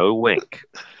 No wink.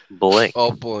 Blink.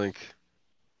 Oh, blink.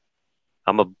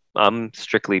 I'm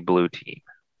strictly blue team.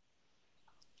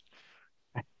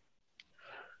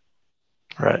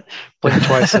 Right. Blink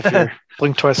twice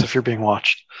if you're being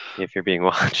watched. If you're being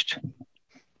watched.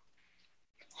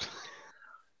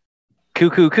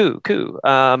 Coo.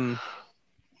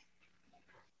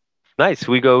 Nice.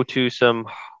 We go to some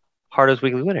Hardo's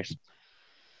Weekly Winners.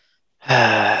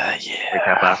 Yeah.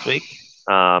 Recap last week.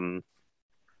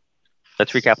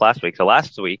 Let's recap last week. So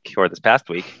last week, or this past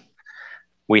week,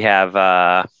 we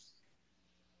have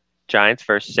Giants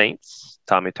versus Saints.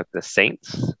 Tommy took the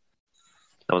Saints.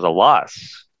 That was a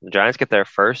loss. The Giants get their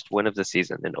first win of the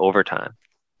season in overtime.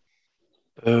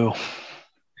 Boo.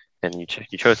 And you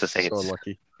chose the Saints So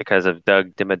unlucky. because of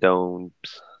Doug Dimmadome's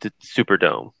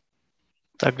Superdome.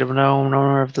 Doug Dimmadome,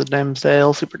 owner of the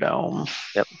Dimsdale Superdome.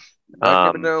 Yep.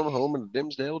 Dimmadome, home in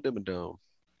Dimsdale Dimmadome.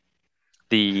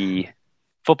 The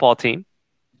football team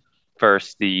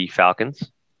versus the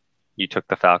Falcons. You took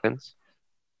the Falcons.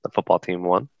 The football team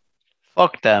won.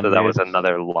 Fuck them. So that was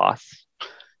another loss.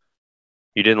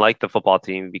 You didn't like the football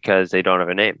team because they don't have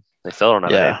a name. They still don't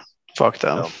have a name. Fuck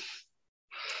them. So,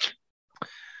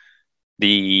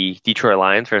 the Detroit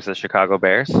Lions versus the Chicago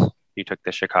Bears. You took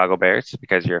the Chicago Bears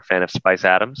because you're a fan of Spice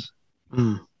Adams.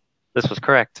 This was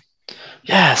correct.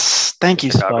 Yes. Thank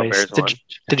you, Spice.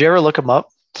 Did you ever look him up,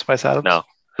 Spice Adams? No,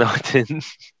 I didn't.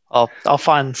 I'll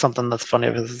find something that's funny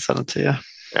of his and send it to you.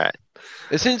 All right.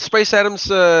 Isn't Spice Adams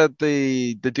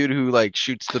the dude who like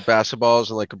shoots the basketballs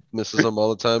and like misses them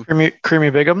all the time?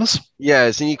 Creamy Bigums? Yeah,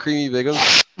 isn't he Creamy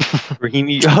Bigums?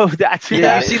 Creamy. Oh, that's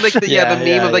yeah. You see like the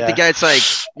meme of like the guy. It's like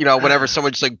whenever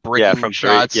someone's just like breaking from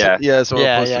shots. Yeah.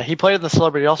 Yeah. He played in the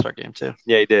Celebrity All-Star game too.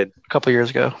 Yeah, he did a couple years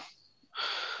ago.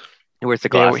 He wears the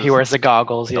Yeah, glasses. he wears the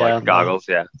goggles, I yeah, like the goggles,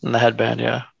 yeah. and the headband,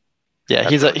 yeah. Yeah,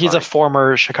 That's he's really a funny.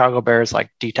 former Chicago Bears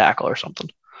like D tackle or something.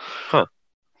 Huh.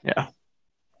 Yeah.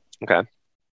 Okay.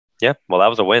 Yeah. Well, that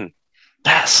was a win.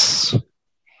 Yes.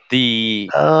 The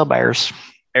Bears.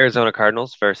 Arizona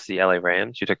Cardinals versus the LA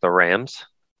Rams. You took the Rams.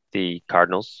 The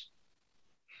Cardinals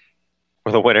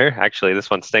were the winner. Actually, this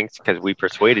one stinks because we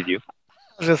persuaded you. I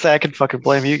was gonna say I could fucking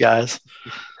blame you guys.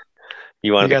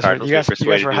 You wanted You the guys were Cardinals. you guys, we you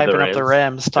guys persuaded were you the hyping up the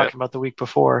Rams, talking Yep. about the week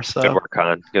before. So Good work,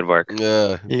 Con. Good work.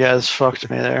 Yeah. you guys fucked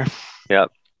me there.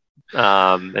 Yep.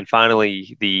 And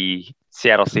finally, the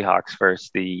Seattle Seahawks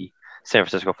versus the San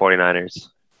Francisco 49ers.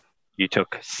 You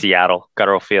took Seattle.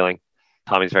 Guttural feeling.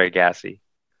 Tommy's very gassy.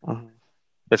 Mhm.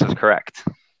 This was correct.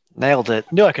 Nailed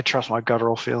it. Knew I could trust my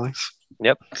guttural feelings.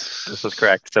 Yep. This was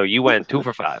correct. So you went 2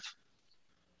 for 5.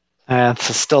 And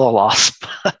it's still a loss.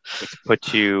 Which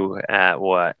puts you at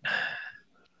what?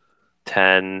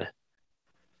 10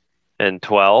 and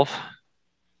 12.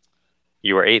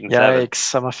 You were 8 and 7.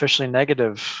 Yikes! I'm officially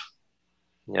negative.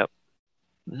 Yep.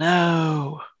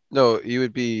 No. No, you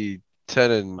would be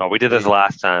 10 and. Oh, we did this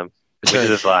last time.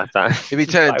 You'd be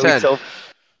 10 and 10.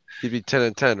 You'd be 10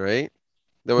 and 10, right?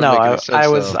 That wouldn't No, make any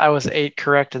sense. I was 8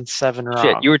 correct and 7 wrong.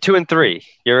 Shit, you were 2 and 3.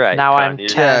 You're right. Now Con. I'm You're-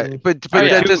 10. Yeah, but Oh,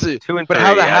 yeah. that doesn't. 2 and 3. But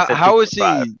I said how 2 is for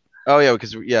 5. he? Oh yeah,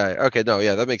 because okay, no,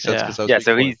 yeah, that makes sense. Yeah. 'Cause I was Yeah, week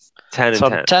so one. he's 10 and So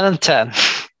 10. I'm 10 and 10.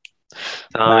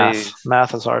 Tommy,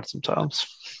 Math is hard sometimes.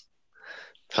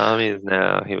 Tommy is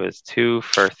now, he was 2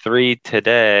 for 3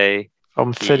 today.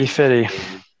 I'm fitty.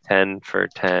 10 for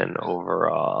 10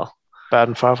 overall.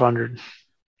 Batting 500.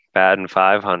 Batting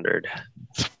 500.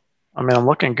 I mean, I'm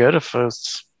looking good if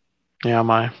it's,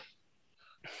 my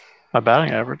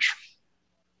batting average.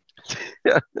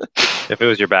 If it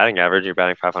was your batting average, you're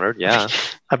batting 500. Yeah,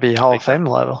 I'd be Hall of Fame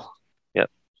level.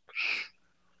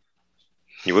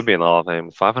 you would be in the Hall of Fame.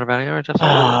 500 batting average?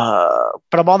 Absolutely.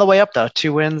 But I'm on the way up though.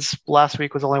 2 wins. Last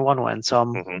week was only 1 win, so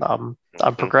I'm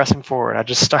Mhm. progressing forward. I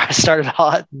just started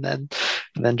hot and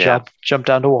then Yeah. jumped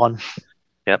down to 1.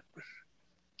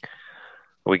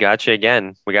 We got you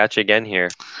again. Here.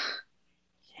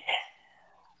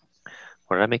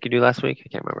 What did I make you do last week? I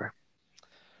can't remember.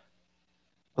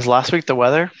 Was last week the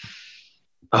weather?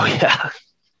 Oh yeah,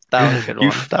 That was a good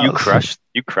one.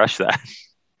 You crushed that.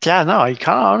 Yeah, no, you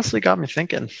kind of honestly got me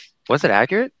thinking. Was it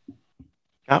accurate?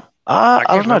 I can't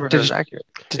don't know. remember if it was accurate.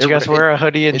 Did you guys wear a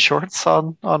hoodie and shorts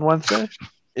on Wednesday?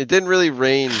 It didn't really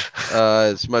rain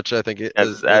as much. I think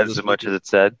As much as it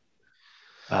said.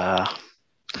 Yeah,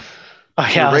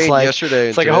 it it's rained like yesterday.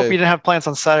 it's like I hope you didn't have plans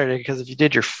on Saturday because if you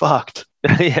did, you're fucked.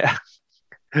 Yeah.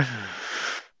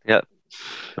 Yep.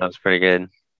 That was pretty good.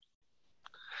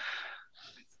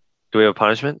 Do we have a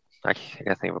punishment? I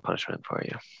gotta think of a punishment for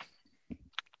you.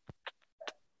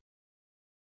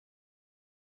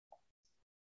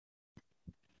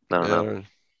 I don't know.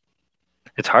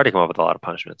 It's hard to come up with a lot of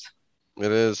punishments.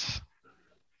 It is.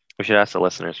 We should ask the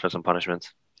listeners for some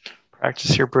punishments.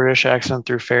 Practice your British accent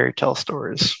through fairy tale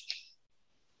stories.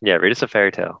 Yeah, read us a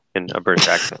fairy tale in a British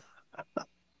accent.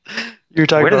 You were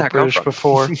talking Where did about that come British from?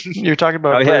 before. You were talking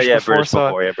about British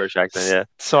before. British accent, yeah.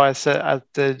 So I said I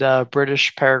did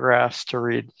British paragraphs to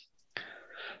read.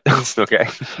 Okay.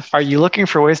 Are you looking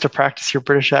for ways to practice your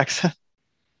British accent?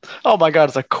 Oh my God,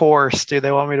 it's a course, dude.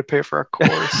 They want me to pay for a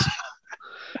course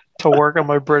to work on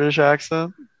my British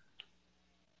accent.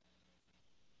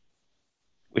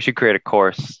 We should create a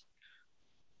course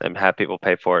and have people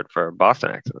pay for it for a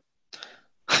Boston accent.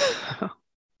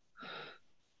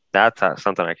 That's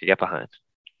something I could get behind.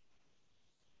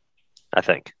 I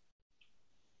think.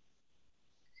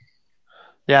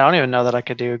 Yeah, I don't even know that I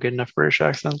could do a good enough British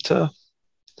accent to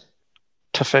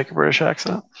fake a British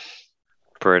accent.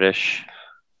 British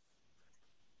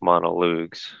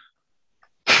monologues.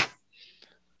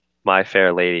 My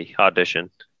Fair Lady audition.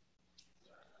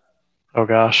 Oh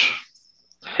gosh.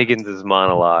 Higgins'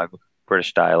 monologue,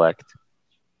 British dialect.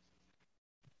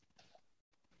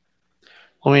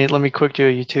 Let me quick do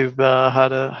a YouTube how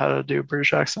to do a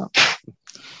British accent.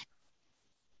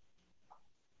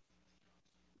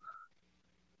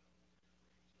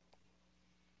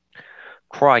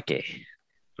 Crikey.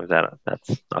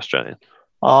 That's Australian.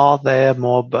 Are there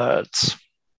more birds?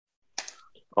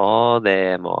 Oh,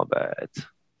 there more birds.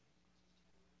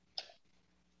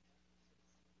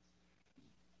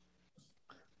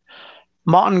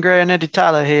 Martin Gray and Eddie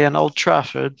Tyler here in Old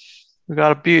Trafford. We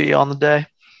got a beauty on the day.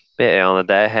 Bit on the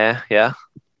day here, yeah.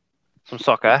 Some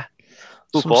soccer.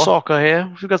 Football. Some soccer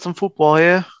here. We got some football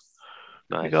here.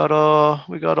 Nice.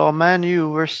 We got our Man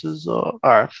U versus all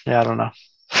right. Yeah, I don't know.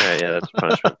 Yeah, that's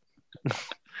punishment.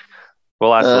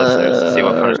 We'll ask the listeners to see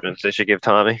what punishments they should give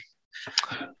Tommy.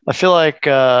 I feel like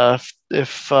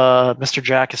if Mr.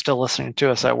 Jack is still listening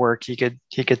to us at work, he could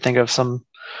think of some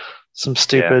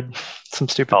stupid Call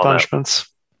him out. punishments.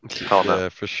 Call him out. Yeah,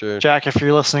 for sure. Jack, if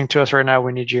you're listening to us right now,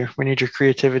 we need your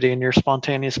creativity and your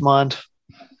spontaneous mind.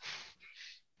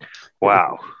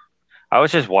 Wow. I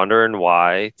was just wondering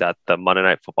why that the Monday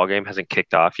Night Football game hasn't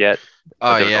kicked off yet.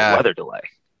 Oh There's yeah, a weather delay.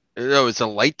 No, it's a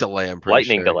light delay. I'm pretty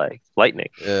Lightning sure. delay. Lightning.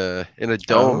 In a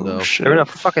dome though. Shit. They're in a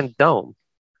fucking dome.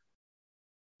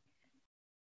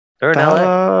 They're in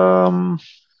LA.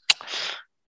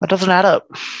 That doesn't add up.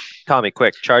 Tommy,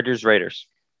 quick. Chargers, Raiders.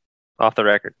 Off the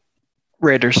record.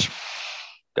 Raiders.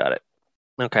 Got it.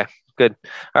 Okay, good.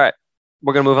 All right.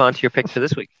 We're going to move on to your picks for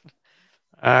this week.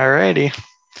 Alrighty.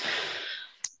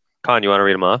 Con, you want to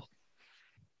read them off?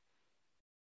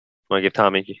 Want to give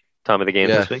Tommy the game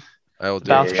this week? I will do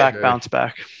Bounce it. back, Sure. bounce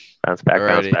back. Bounce back,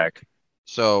 bounce Alrighty. back.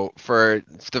 So for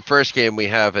the first game, we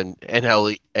have an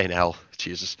NFC NL.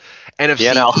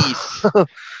 East.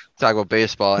 Talk about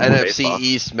baseball. Baseball. NFC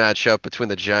East matchup between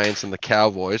the Giants and the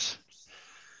Cowboys.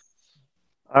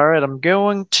 All right, I'm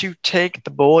going to take the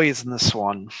boys in this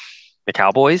one. The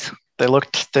Cowboys? They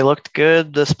looked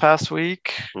good this past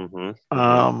week.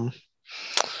 Mm-hmm.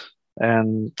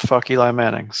 And fuck Eli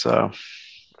Manning. So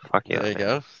Fuck yeah. There you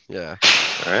go. Yeah.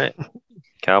 All right.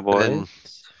 Cowboys. And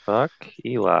Fuck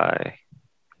Eli.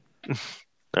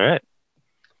 All right.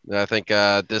 I think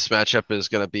this matchup is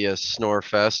going to be a snore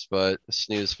fest, but a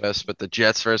snooze fest. But the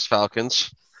Jets versus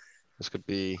Falcons. This could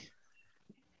be.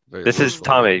 This is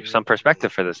Tommy. Some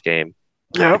perspective for this game.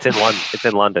 Yep. It's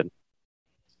in London.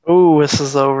 Ooh, this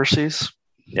is the overseas.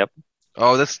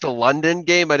 Oh, that's the London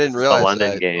game. I didn't realize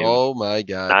London that. game. Oh my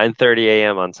god. 9:30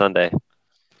 a.m. on Sunday.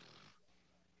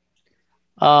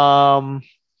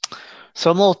 So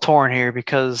I'm a little torn here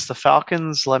because the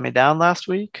Falcons let me down last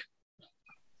week.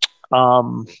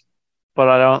 But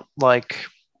I don't like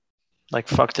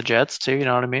fuck the Jets too. You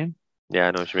know what I mean? Yeah,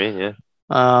 I know what you mean.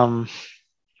 Yeah.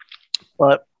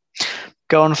 But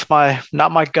going with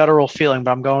not my guttural feeling,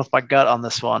 but I'm going with my gut on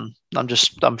this one.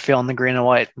 I'm feeling the green and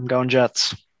white. I'm going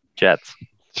Jets. Jets.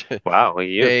 Wow.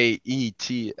 You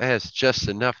Jets, just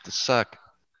enough to suck.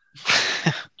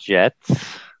 Jets.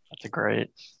 That's a great.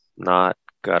 Not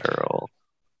guttural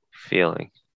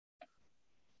feeling.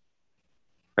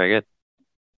 Very good.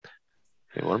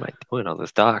 Dude, what am I doing on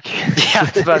this doc? Yeah, I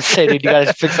was about to say, dude, you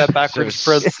gotta fix that backwards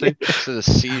parenthesis. It's a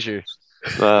seizure.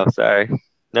 Oh, sorry.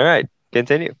 All right.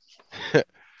 Continue. All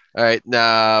right.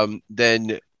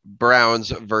 Then Browns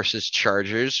versus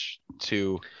Chargers.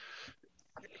 Two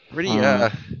pretty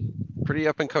up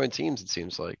and coming teams, it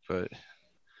seems like, but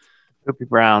Poopy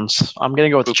Browns. I'm gonna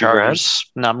go with the Poopy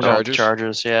Chargers. No, I'm going with the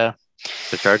Chargers? Chargers. Yeah,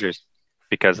 The Chargers.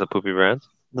 Because of the Poopy Browns?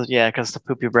 yeah, because the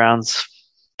Poopy Browns.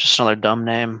 Just another dumb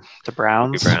name. The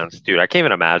Browns. Poopy Browns. Dude, I can't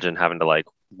even imagine having to like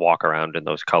walk around in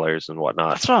those colors and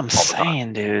whatnot. That's what I'm all the time.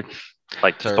 saying, dude.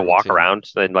 Like just to Terrible walk team. around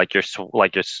and like your sweat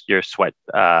like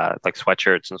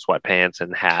sweatshirts and sweatpants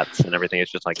and hats and everything.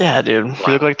 It's just like Yeah, dude. You Wow.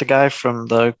 look like the guy from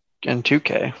in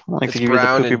 2K. I like it's to give you the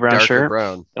brown Poopy and Brown darker shirt.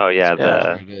 brown. oh yeah,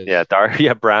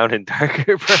 Yeah. brown and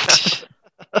darker brown.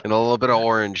 And a little bit of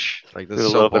orange. Like this With a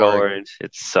is so little bit of boring. orange.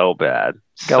 It's so bad.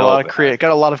 Got So a lot bad.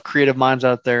 got a lot of creative minds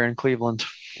out there in Cleveland.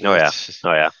 Oh yeah.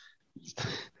 Oh yeah.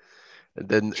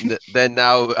 Then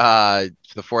now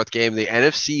the fourth game, the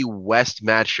NFC West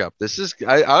matchup. This is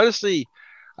I honestly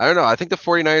I don't know. I think the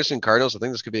 49ers and Cardinals, I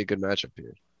think this could be a good matchup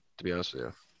here, to be honest with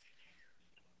you.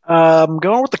 I'm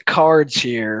going with the Cards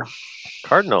here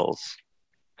Cardinals.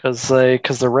 because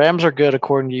the Rams are good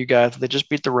according to you guys. They just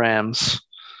beat the Rams,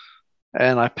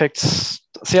 and I picked.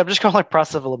 See, I'm just going like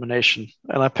process of elimination,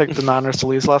 and I picked the Niners to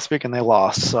lose last week, and they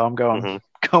lost. So I'm going Mhm.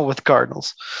 going with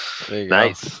Cardinals. There you go.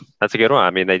 Nice. That's a good one.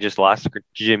 I mean, they just lost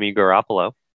Jimmy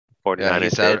Garoppolo. 49ers Yeah,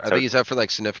 he's did, out. I so think he's out for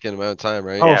like significant amount of time,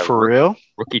 right? Oh, Yeah, for real?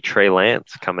 rookie Trey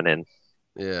Lance coming in.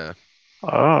 Yeah.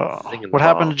 Oh, Singing the what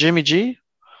happened ball. to Jimmy G?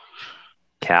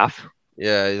 Calf.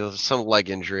 Yeah, it was some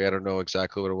leg injury. I don't know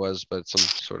exactly what it was, but some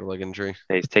sort of leg injury.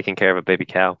 He's taking care of a baby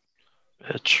cow.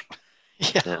 Bitch.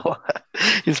 Yeah,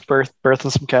 he's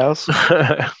birthing some cows.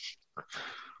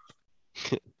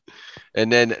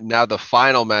 And then now the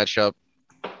final matchup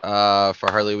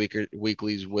for Harley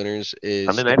Weekly's winners is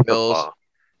Sunday the night Bills. football.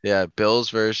 Yeah,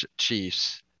 Bills versus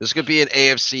Chiefs. This could be an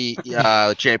AFC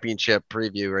championship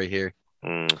preview right here.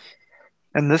 Mm.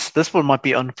 And this one might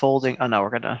be unfolding. Oh no,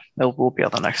 we'll be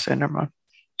on the next day. Never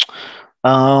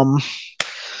mind.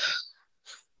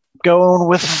 Going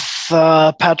with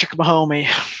Patrick Mahomes.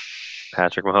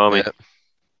 Patrick Mahomes. Yeah.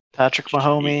 Patrick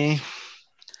Mahomes.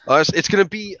 It's gonna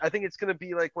be. I think it's gonna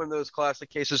be like one of those classic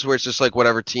cases where it's just like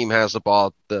whatever team has the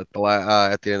ball at the end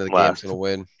of the game is Last. gonna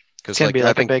win. It's gonna be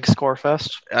like a big score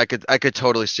fest. I could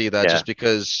totally see that just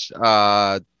because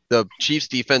the Chiefs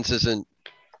defense isn't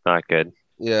not good.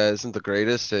 Yeah, isn't the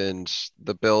greatest, and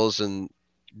the Bills and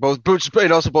both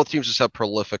teams just have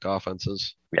prolific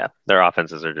offenses. Yeah, their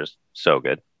offenses are just so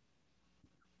good.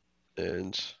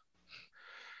 And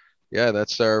yeah,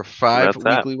 that's our 5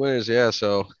 weekly winners. Yeah,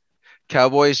 so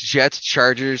Cowboys, Jets,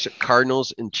 Chargers,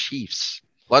 Cardinals, and Chiefs.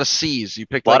 A lot of C's. You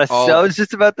picked I was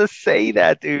just about to say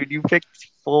that, dude. You picked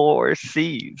 4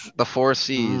 C's. The 4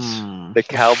 C's. The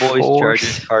Cowboys,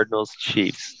 Chargers, Cardinals,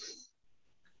 Chiefs.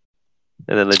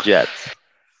 And then the Jets.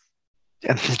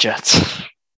 And the Jets.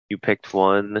 You picked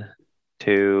 1,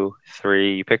 2,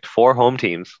 3. You picked 4 home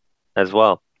teams as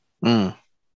well. Mm.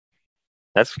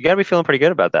 You gotta be feeling pretty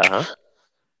good about that, huh?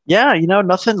 Yeah,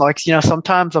 nothing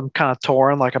sometimes I'm kind of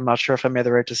torn, like I'm not sure if I made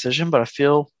the right decision, but I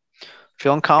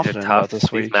feeling confident about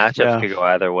this week. These matchups could go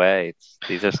either way.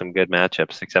 These are some good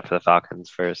matchups, except for the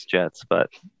Falcons versus Jets, but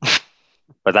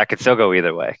that could still go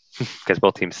either way because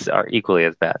both teams are equally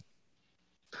as bad.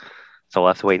 So we'll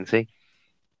have to wait and see.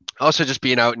 Also, just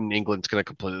being out in England's going to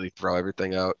completely throw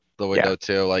everything out the window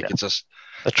too. Like it's just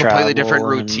a completely different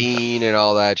routine and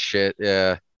all that shit.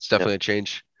 Yeah, it's definitely a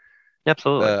change.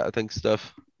 Absolutely. I think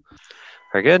stuff.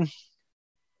 Very good.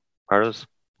 Pardo's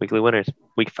weekly winners,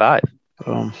 week 5.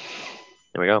 Boom.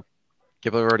 There we go.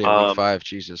 Can't believe we're already in week 5.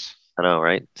 Jesus. I know,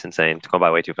 right? It's insane. It's going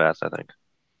by way too fast, I think.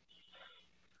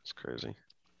 It's crazy.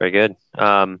 Very good.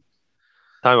 Tom,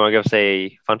 you want to give us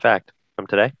a fun fact from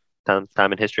today? Time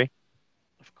in history?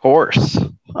 Of course.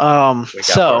 At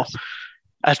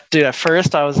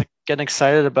first I was getting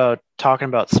excited about talking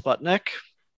about Sputnik.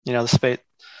 The space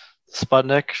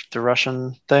Sputnik, the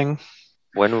Russian thing.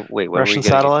 When were we getting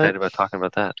excited about talking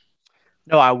about that?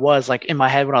 No, I was like in my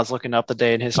head when I was looking up the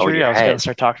day in history. I was going to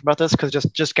start talking about this because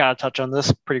just got to touch on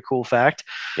this pretty cool fact.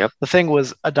 Yep. The thing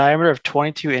was a diameter of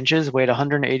 22 inches, weighed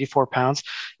 184 pounds.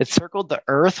 It circled the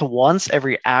Earth once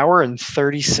every hour and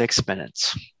 36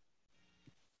 minutes.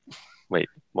 Wait,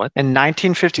 what? In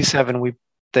 1957,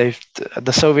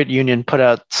 the Soviet Union put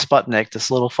out Sputnik,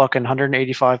 this little fucking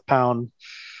 185-pound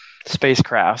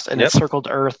spacecraft, and it circled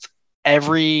Earth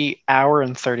every hour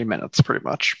and 30 minutes, pretty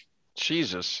much.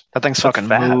 Jesus. That thing's fucking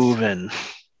moving.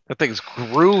 That thing's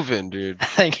grooving, dude. That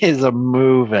thing is a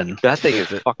moving. That thing is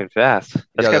fucking fast.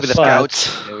 That's gotta be the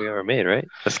scouts that we ever made, right?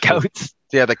 The scouts.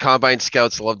 Yeah, the combine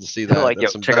scouts love to see that. Like,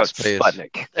 check out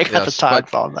Sputnik. They got the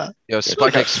tags on that.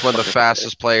 Sputnik's one of the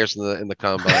fastest players in the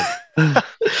combine.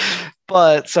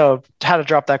 But so had to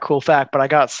drop that cool fact, but I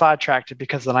got sidetracked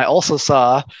because then I also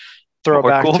saw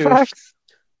throwback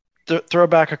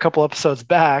a couple episodes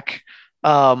back.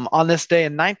 On this day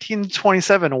in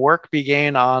 1927, work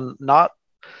began on not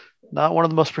one of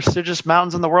the most prestigious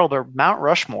mountains in the world, or Mount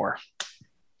Rushmore.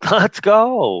 Let's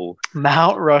go.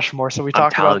 Mount Rushmore. So we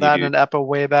talked about that in an episode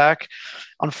way back.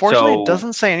 Unfortunately, it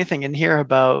doesn't say anything in here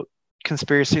about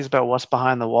conspiracies about what's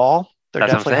behind the wall. They're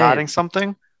definitely hiding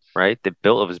something. Right? It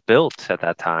was built at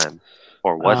that time.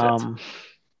 Or was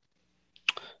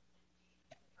it?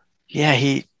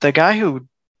 Yeah, the guy who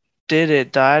did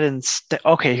it died in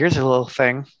okay, here's a little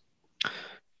thing.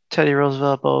 Teddy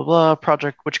Roosevelt, blah, blah, blah.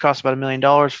 Project which cost about $1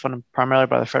 million, funded primarily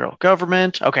by the federal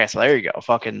government. Okay, so there you go.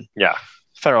 Fucking yeah.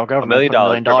 Federal government $1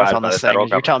 million on this thing.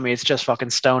 You're telling me it's just fucking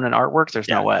stone and artwork? There's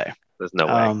no way. There's no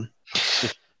way.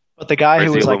 But the guy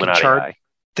who was like in charge,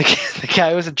 the guy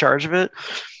who was in charge of it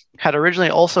had originally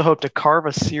also hoped to carve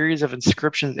a series of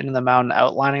inscriptions into the mountain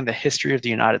outlining the history of the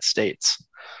United States.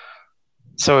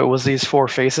 So it was these 4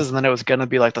 faces, and then it was going to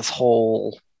be like this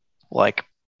whole like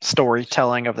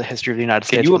storytelling of the history of the United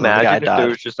States. Can you imagine if there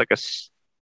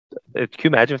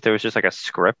was just like a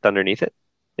script underneath it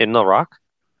in the rock?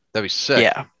 That'd be sick.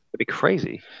 Yeah, that'd be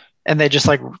crazy. And they just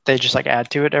add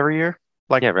to it every year.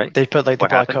 Like, yeah, right. They put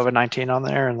COVID-19 on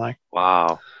there and like.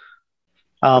 Wow.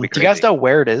 Do you guys know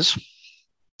where it is?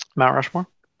 Mount Rushmore?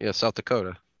 Yeah, South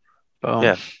Dakota. Boom.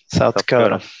 Yeah, South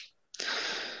Dakota.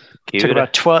 It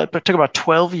took about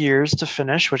 12 years to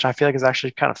finish, which I feel like is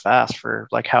actually kind of fast for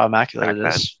like how immaculate it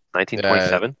is.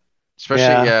 1927.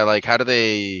 Especially, like how do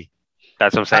they?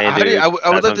 That's what I'm saying, dude. I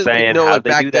would love to know like,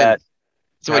 back then.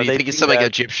 So what do you think it's some like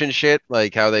Egyptian shit,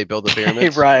 like how they build the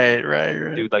pyramids? right.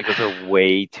 Dude, like those are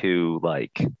way too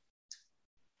like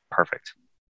perfect.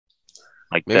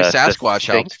 Like maybe Sasquatch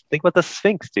helped. Think about the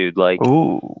Sphinx, dude. Like,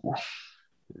 ooh,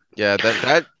 yeah,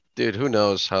 that dude. Who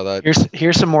knows how that?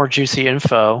 Here's some more juicy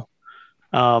info.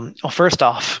 Well, first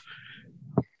off,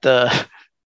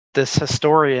 this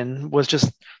historian was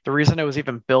just the reason it was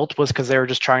even built was because they were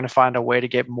just trying to find a way to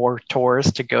get more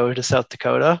tourists to go to South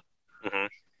Dakota. Mm-hmm.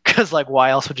 Because like, why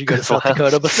else would you go to South Why else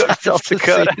Dakota would you go to besides South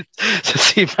Dakota? to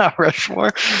see Mount Rushmore?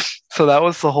 So that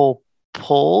was the whole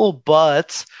poll.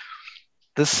 But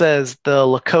this says the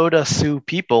Lakota Sioux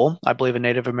people, I believe a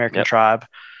Native American Yep. tribe,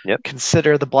 Yep.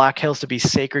 consider the Black Hills to be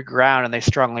sacred ground, and they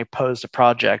strongly opposed the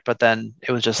project. But then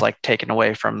it was just like taken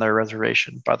away from their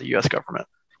reservation by the U.S. government.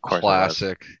 Of course it was.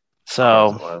 Classic. Of course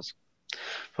So it was.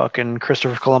 fucking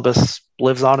Christopher Columbus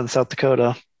lives on in South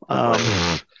Dakota.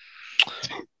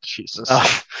 Jesus.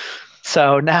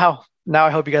 So now I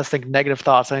hope you guys think negative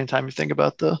thoughts anytime you think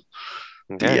about the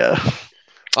Okay. Mount Rushmore.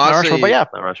 But Honestly, yeah,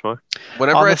 Mount Rushmore.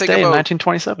 whenever on I this think day in about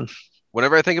 1927.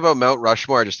 whenever I think about Mount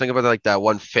Rushmore, I just think about like that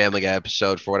one Family Guy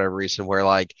episode for whatever reason where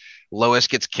like Lois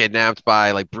gets kidnapped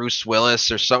by like Bruce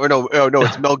Willis or something. No,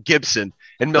 it's Mel Gibson,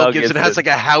 and Mel Mel Gibson has Gibson.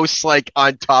 like a house like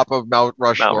on top of Mount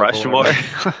Rushmore. Mount for Rushmore.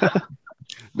 whatever.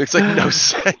 Makes like no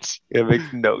sense. It makes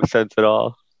no sense at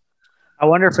all. I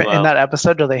wonder if in Wow. that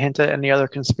episode do they hint at any other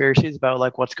conspiracies about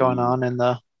like what's going on in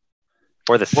the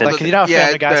Or the Well, like Simpsons. you know how yeah,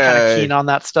 Family Guy's kind of keen on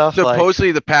that stuff. Like,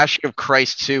 Supposedly, the Passion of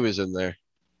Christ 2 is in there.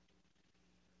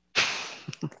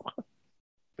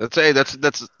 That's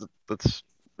the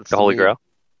Holy meme. Grail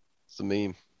It's the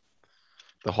meme.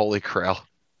 The Holy Grail.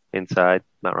 inside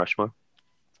Mount Rushmore.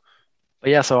 but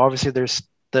yeah, so obviously there's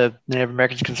the Native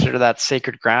Americans consider that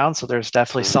sacred ground, so there's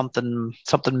definitely Mhm.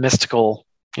 something mystical,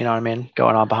 you know what I mean,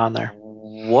 going on behind there.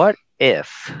 What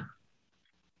if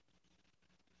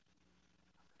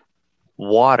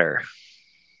water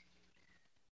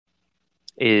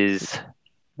is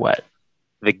What?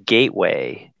 the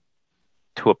gateway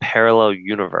to a parallel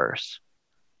universe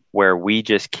where we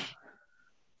just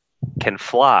can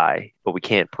fly, but we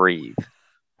can't breathe?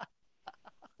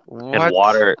 And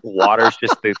water's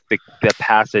just the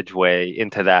passageway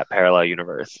into that parallel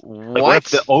universe. Like, what if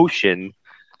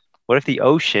the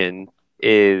ocean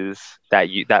is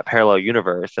that parallel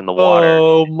universe, and the water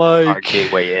Oh, our Mike.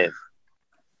 gateway in?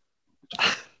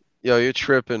 Yo, you're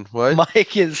tripping. What?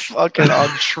 Mike is fucking on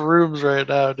shrooms right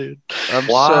now, dude.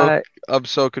 I'm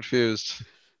so confused.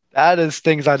 That is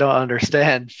things I don't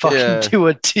understand. Fucking Yeah. to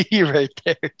a T right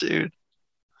there, dude.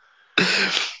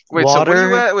 Wait, so where are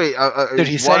you at? Wait, Dude,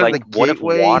 he is said, water Like, the what if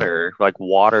gateway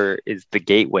water is the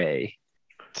gateway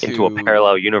into a to-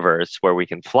 parallel universe where we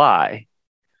can fly,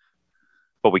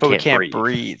 but we can't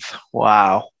breathe?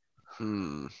 Wow.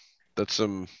 That's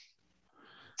some.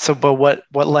 So, but what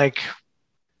like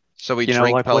So we You know,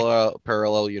 drink like what-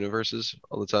 parallel universes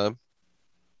all the time.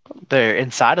 they're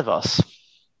inside of us?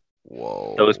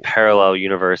 Whoa. Those parallel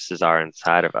universes are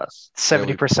inside of us.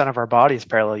 70% of our body is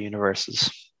parallel universes.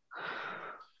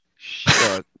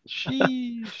 Shut.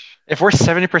 Sheesh. If we're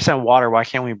 70% water, why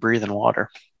can't we breathe in water?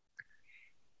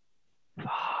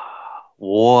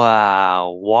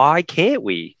 Wow. Why can't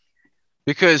we?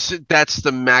 Because that's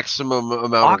the maximum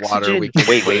amount of water we can.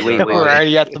 Wait. We're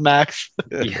already at the max.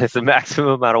 Yeah, it's the maximum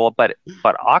amount of water,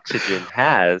 but oxygen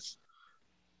has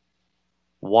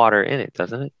water in it,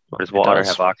 doesn't it? Or does water does.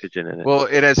 have oxygen in it? Well,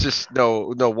 it has just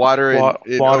no water and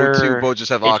Water- O2 both just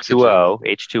have oxygen.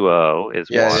 H2O is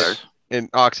Yes. water. And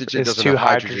oxygen It's doesn't two have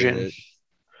hydrogen in hydrogen.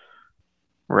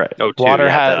 Right. O2, Water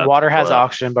yeah, has water has H2O.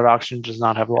 oxygen, but oxygen does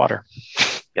not have water.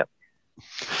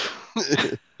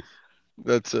 it.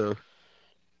 That's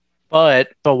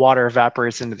But water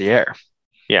evaporates into the air.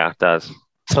 Yeah, it does.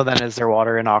 So then is there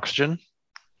water in oxygen?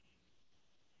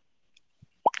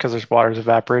 Because there's water's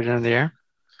evaporating into the air.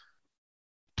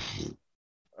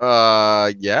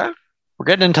 yeah. We're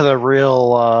getting into the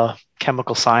real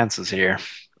chemical sciences here.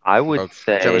 I would Oh,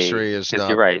 say chemistry is 'cause not.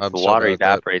 you're right. I'm The so water bad at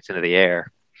that. evaporates into the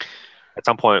air. At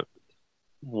some point,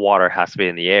 water has to be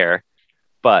in the air,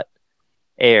 but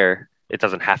air, it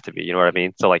doesn't have to be. You know what I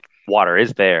mean? So like, water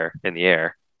is there in the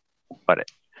air, but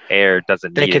air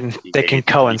doesn't They need can it to be- they it can needs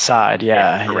to be- coincide.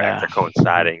 Yeah, correct. yeah. They're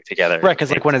coinciding together. Right,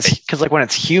 because like when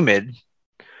it's humid,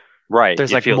 right,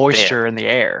 there's it like feels moisture damp. in the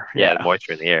air. Yeah,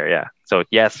 moisture in the air. Yeah. So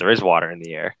yes, there is water in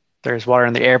the air. There's water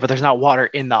in the air, but there's not water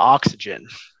in the oxygen.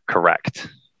 Correct.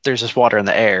 There's just water in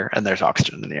the air, and there's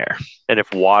oxygen in the air. And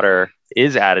if water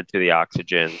is added to the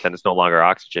oxygen, then it's no longer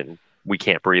oxygen. We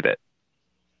can't breathe it.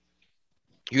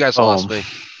 You guys lost me.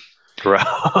 Bro.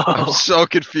 I'm so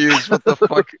confused. What the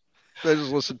fuck did I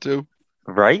just listen to?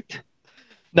 Right?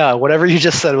 No, whatever you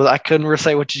just said was I couldn't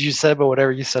recite what you said, but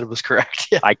whatever you said was correct.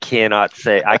 Yeah. I can't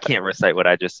recite what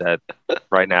I just said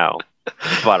right now,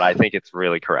 but I think it's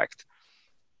really correct.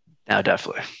 No,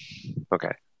 definitely.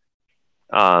 Okay.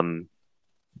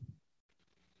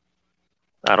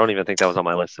 I don't even think that was on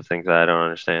my list of things that I don't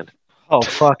understand. Oh,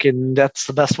 fucking, that's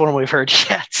the best one we've heard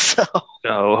yet. So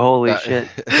Oh, holy That- shit.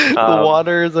 the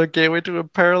water is a gateway to a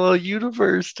parallel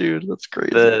universe, dude. That's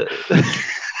crazy.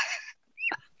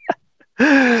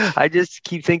 I just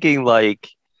keep thinking like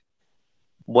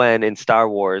when in Star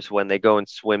Wars when they go and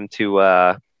swim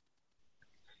to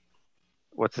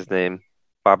what's his name?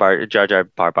 Jar Jar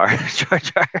Bar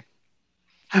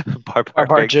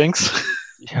Jinx.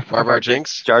 Yeah, Bar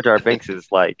Jinx. Jar Jar Binks is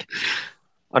like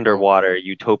underwater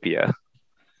utopia.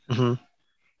 Hmm.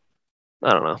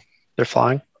 I don't know. They're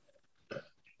flying.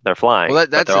 They're flying. Well,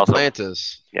 but that's they're also,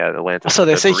 Atlantis. yeah, Atlantis. So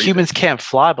they they're say breathing. humans can't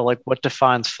fly, but like, what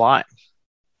defines flying?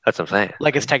 That's what I'm saying.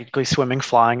 Like, it's technically swimming,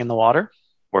 flying in the water,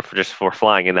 We're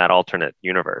flying in that alternate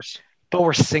universe. but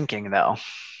we're sinking though.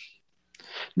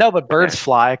 No, but birds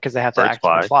fly because they have to Birds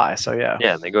actively fly. So yeah.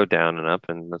 Yeah, and they go down and up,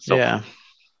 and that's still Yeah.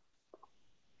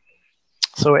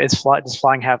 So does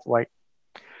flying have like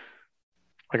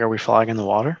are we flying in the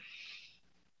water?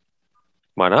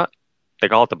 Why not? They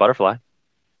call it the butterfly.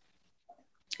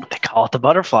 They call it the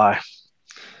butterfly.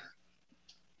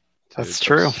 That's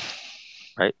true.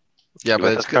 Right? Yeah, You but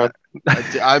want it's this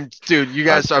good. I'm dude. You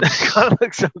guys are. I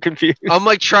look so confused. I'm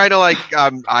like trying to like.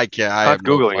 I can't. I I'm have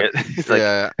no googling fucking- it. He's like,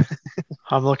 Yeah.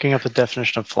 I'm looking up the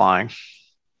definition of flying.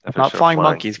 Not definition of flying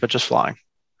monkeys, but just flying.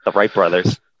 The Wright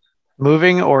brothers.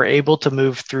 Moving or able to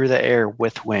move through the air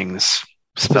with wings.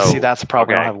 See, that's the problem.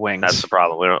 We okay, don't have wings. That's the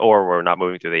problem. We're not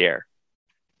moving through the air.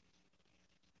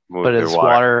 Moving But through is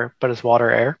water. But is water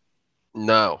air?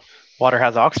 No. Water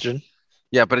has oxygen.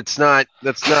 Yeah, but it's not.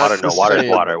 That's not. Water, no, water is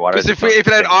water. Water Because is if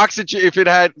it had thing. oxygen, if it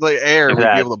had like air, If it we'd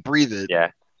had- be able to breathe it.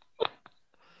 Yeah.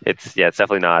 It's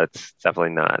definitely not. It's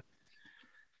definitely not.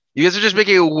 You guys are just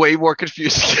making it way more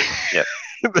confusing. Yep.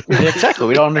 Yeah, exactly.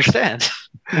 We don't understand.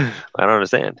 I don't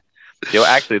understand.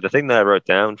 Actually, the thing that I wrote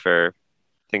down for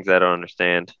things I don't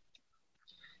understand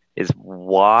is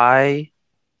why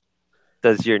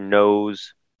does your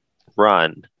nose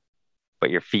run,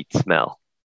 but your feet smell?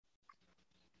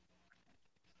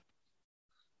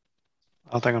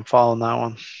 I don't think I'm following that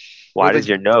one. Why Well, does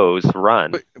your nose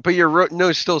run, But your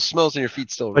nose still smells and your feet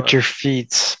still. But run. your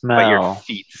feet smell. but your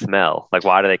feet smell? Like,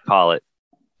 why do they call it?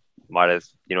 Why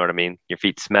does, you know what I mean? Your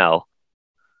feet smell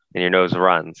and your nose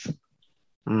runs.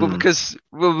 Well, Mm.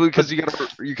 because you gotta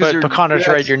But you're Connor's yes.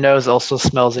 right. Your nose also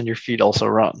smells, and your feet also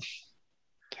run.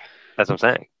 That's what I'm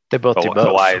saying. They both do So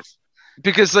both. why is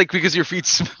because your feet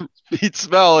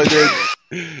smell and then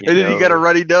and then you got a nose-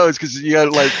 runny nose because you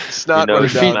got like snot Your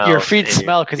running nose down. smells your feet and your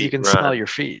smell because you feet can run. smell your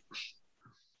feet.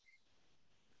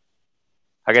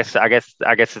 I guess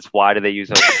it's why do they use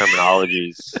those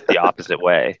terminologies the opposite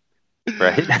way,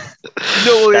 right?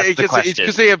 No, That's the it's question.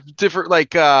 because they have different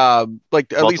like at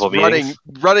least Multiple meanings?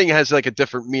 running has like a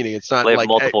different meaning. It's not They have like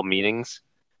multiple meanings.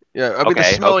 yeah. I mean the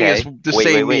Okay, smelling okay. is the Wait,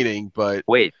 same wait. meaning, but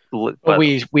Wait, But but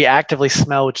we actively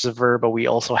smell, which is a verb, but we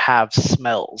also have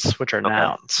smells, which are Okay.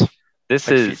 nouns. this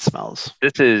Like feet is smells.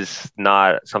 this is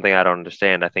not something I don't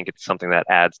understand. I think it's something that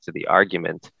adds to the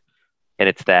argument, and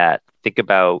it's that think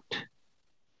about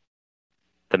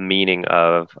the meaning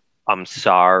of I'm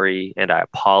sorry and I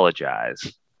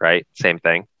apologize, right? Same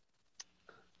thing.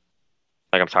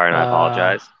 Like I'm sorry and I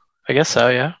apologize. I guess so.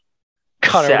 Yeah.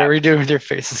 Connor, Except- whatever you're doing with your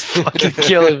face is fucking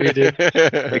killing me, dude.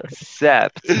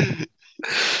 Except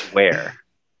where?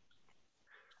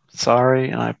 Sorry,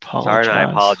 and I apologize. Sorry and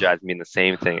I apologize mean the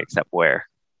same thing except where?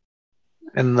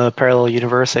 In the parallel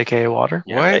universe, aka water.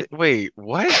 Yeah, what? right? Wait,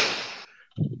 what?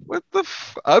 What the?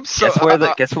 I'm so. Guess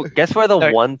where the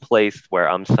Sorry. one place where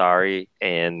I'm sorry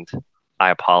and I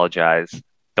apologize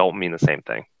don't mean the same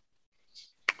thing.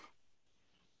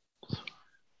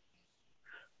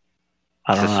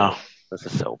 I don't know. This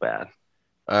is so bad.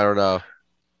 I don't know.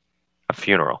 A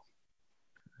funeral.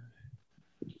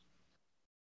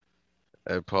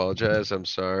 I apologize. I'm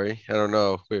sorry. I don't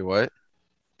know. Wait, what?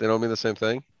 They don't mean the same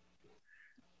thing?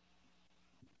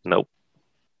 Nope.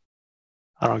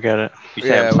 I don't get it. You say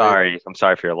Yeah, I'm wait.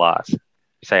 sorry for your loss. You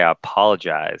say I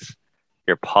apologize.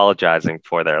 You're apologizing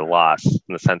for their loss in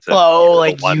the sense of Oh, you're the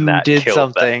like one you that did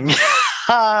killed them. something.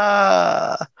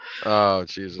 Oh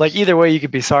Jesus! Like either way, you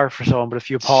could be sorry for someone, but if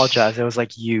you apologize, it was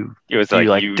like you. It was You, like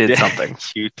like, you did something.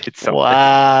 You did something.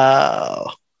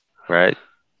 Wow, Right?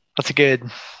 that's a good.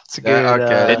 It's a Yeah, good.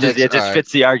 okay. It just alright.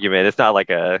 fits the argument. It's not like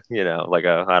I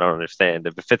don't understand.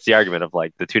 It fits the argument of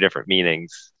like the two different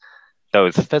meanings.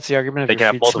 Those If that's the argument they of can your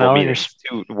have feet multiple smelling. meanings.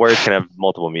 Two words can have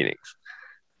multiple meanings.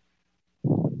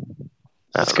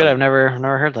 That's good. I've never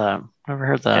heard that. Never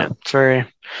heard that. Yeah.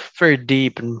 It's very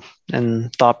deep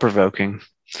and thought provoking.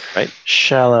 Right.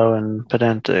 Shallow and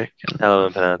pedantic. Hello,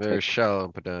 and pedantic. Very shallow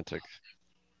and pedantic.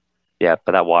 Yeah,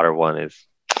 but that water one is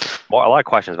a lot of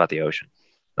questions about the ocean.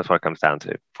 That's what it comes down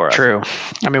to for us. True.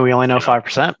 I mean, we only know You know.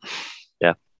 5%.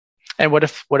 Yeah. And what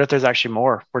if there's actually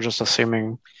more? We're just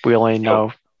assuming we only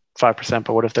know 5%,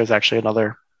 but what if there's actually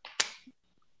another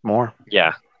more?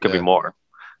 Yeah, Could be Yeah. more.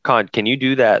 Con, can you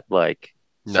do that like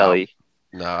No. Sully?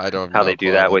 No, I don't. How no they do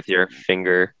clue that how with your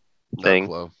finger thing?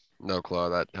 No clue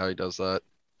that how he does that.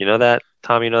 You know that,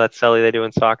 Tom? You know that Sully they do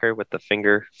in soccer with the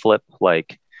finger flip,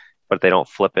 like, but they don't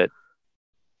flip it.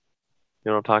 You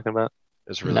know what I'm talking about?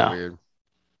 It's really No. weird.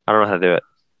 I don't know how to do it.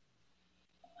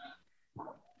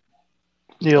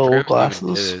 The I old forget who even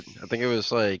glasses. did it. I think it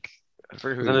was like I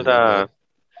forget who Isn't even it did that.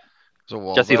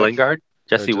 Was it Jesse Welbeck? Lingard?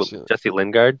 Jesse Jesse- Jesse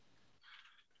Lingard?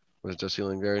 Was it Jesse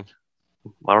Lingard?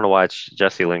 I don't know why it's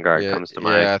Jesse Lingard Yeah, comes to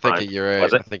mind. yeah, I think you're right.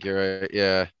 Was it? I think you're right.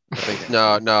 Yeah, I think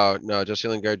no. Jesse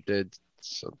Lingard did.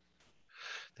 So,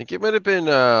 I think it might have been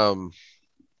or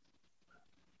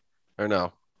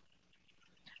no.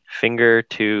 Finger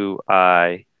to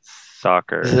eye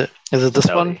soccer. Is it this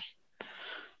Sully. one?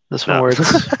 This one No. where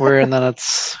it's where and then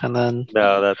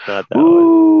No, that's not that one.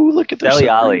 ooh, look at this. Dele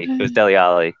Alli. It was Dele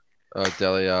Alli. Oh,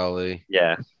 Dele Alli.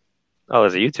 Yeah. Oh,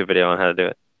 there's a YouTube video on how to do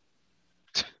it.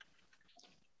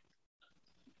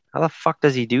 How the fuck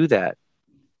does he do that?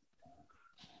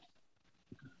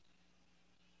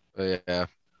 Oh, yeah.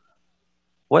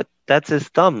 What? That's his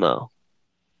thumb, though.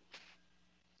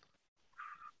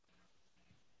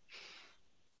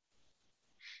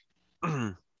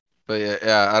 But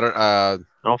yeah, I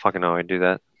don't fucking know how to do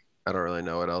that. I don't really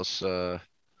know what else. What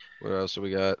else do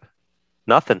we got?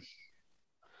 Nothing.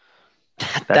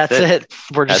 That's it.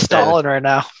 We're just That's it. stalling right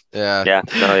now. Yeah. Yeah.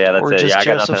 No. Yeah. That's We're it. just Yeah. I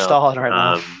got Joseph nothing else. stalling right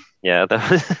now. Yeah.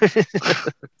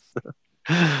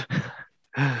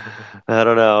 I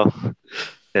don't know.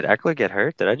 Did Eckler get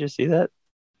hurt? Did I just see that?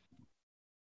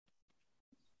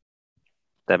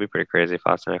 That'd be pretty crazy if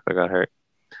Austin Eckler got hurt.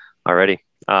 Alrighty.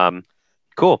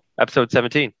 Cool. Episode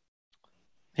 17.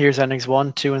 Here's innings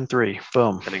 1, 2, and 3.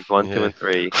 Boom. Innings 1, 2, Yeah. and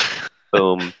 3.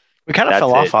 Boom. We kind of That's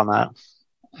fell off it. on that.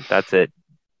 That's it.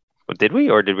 Well, did we,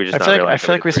 or did we just I not feel like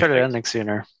realize? we started ending. ending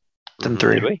sooner than Mhm.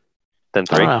 3. Did we? Then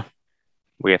I 3. don't know.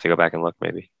 We have to go back and look.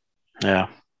 Maybe. Yeah.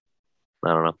 I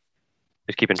don't know.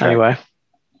 Just keeping track. Anyway,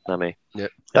 Not me.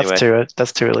 that's Anyway. 2.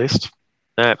 That's 2 at least.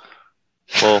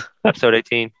 Well, episode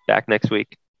 18. Back next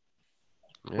week.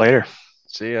 Yeah. Later.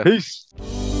 See ya. Peace.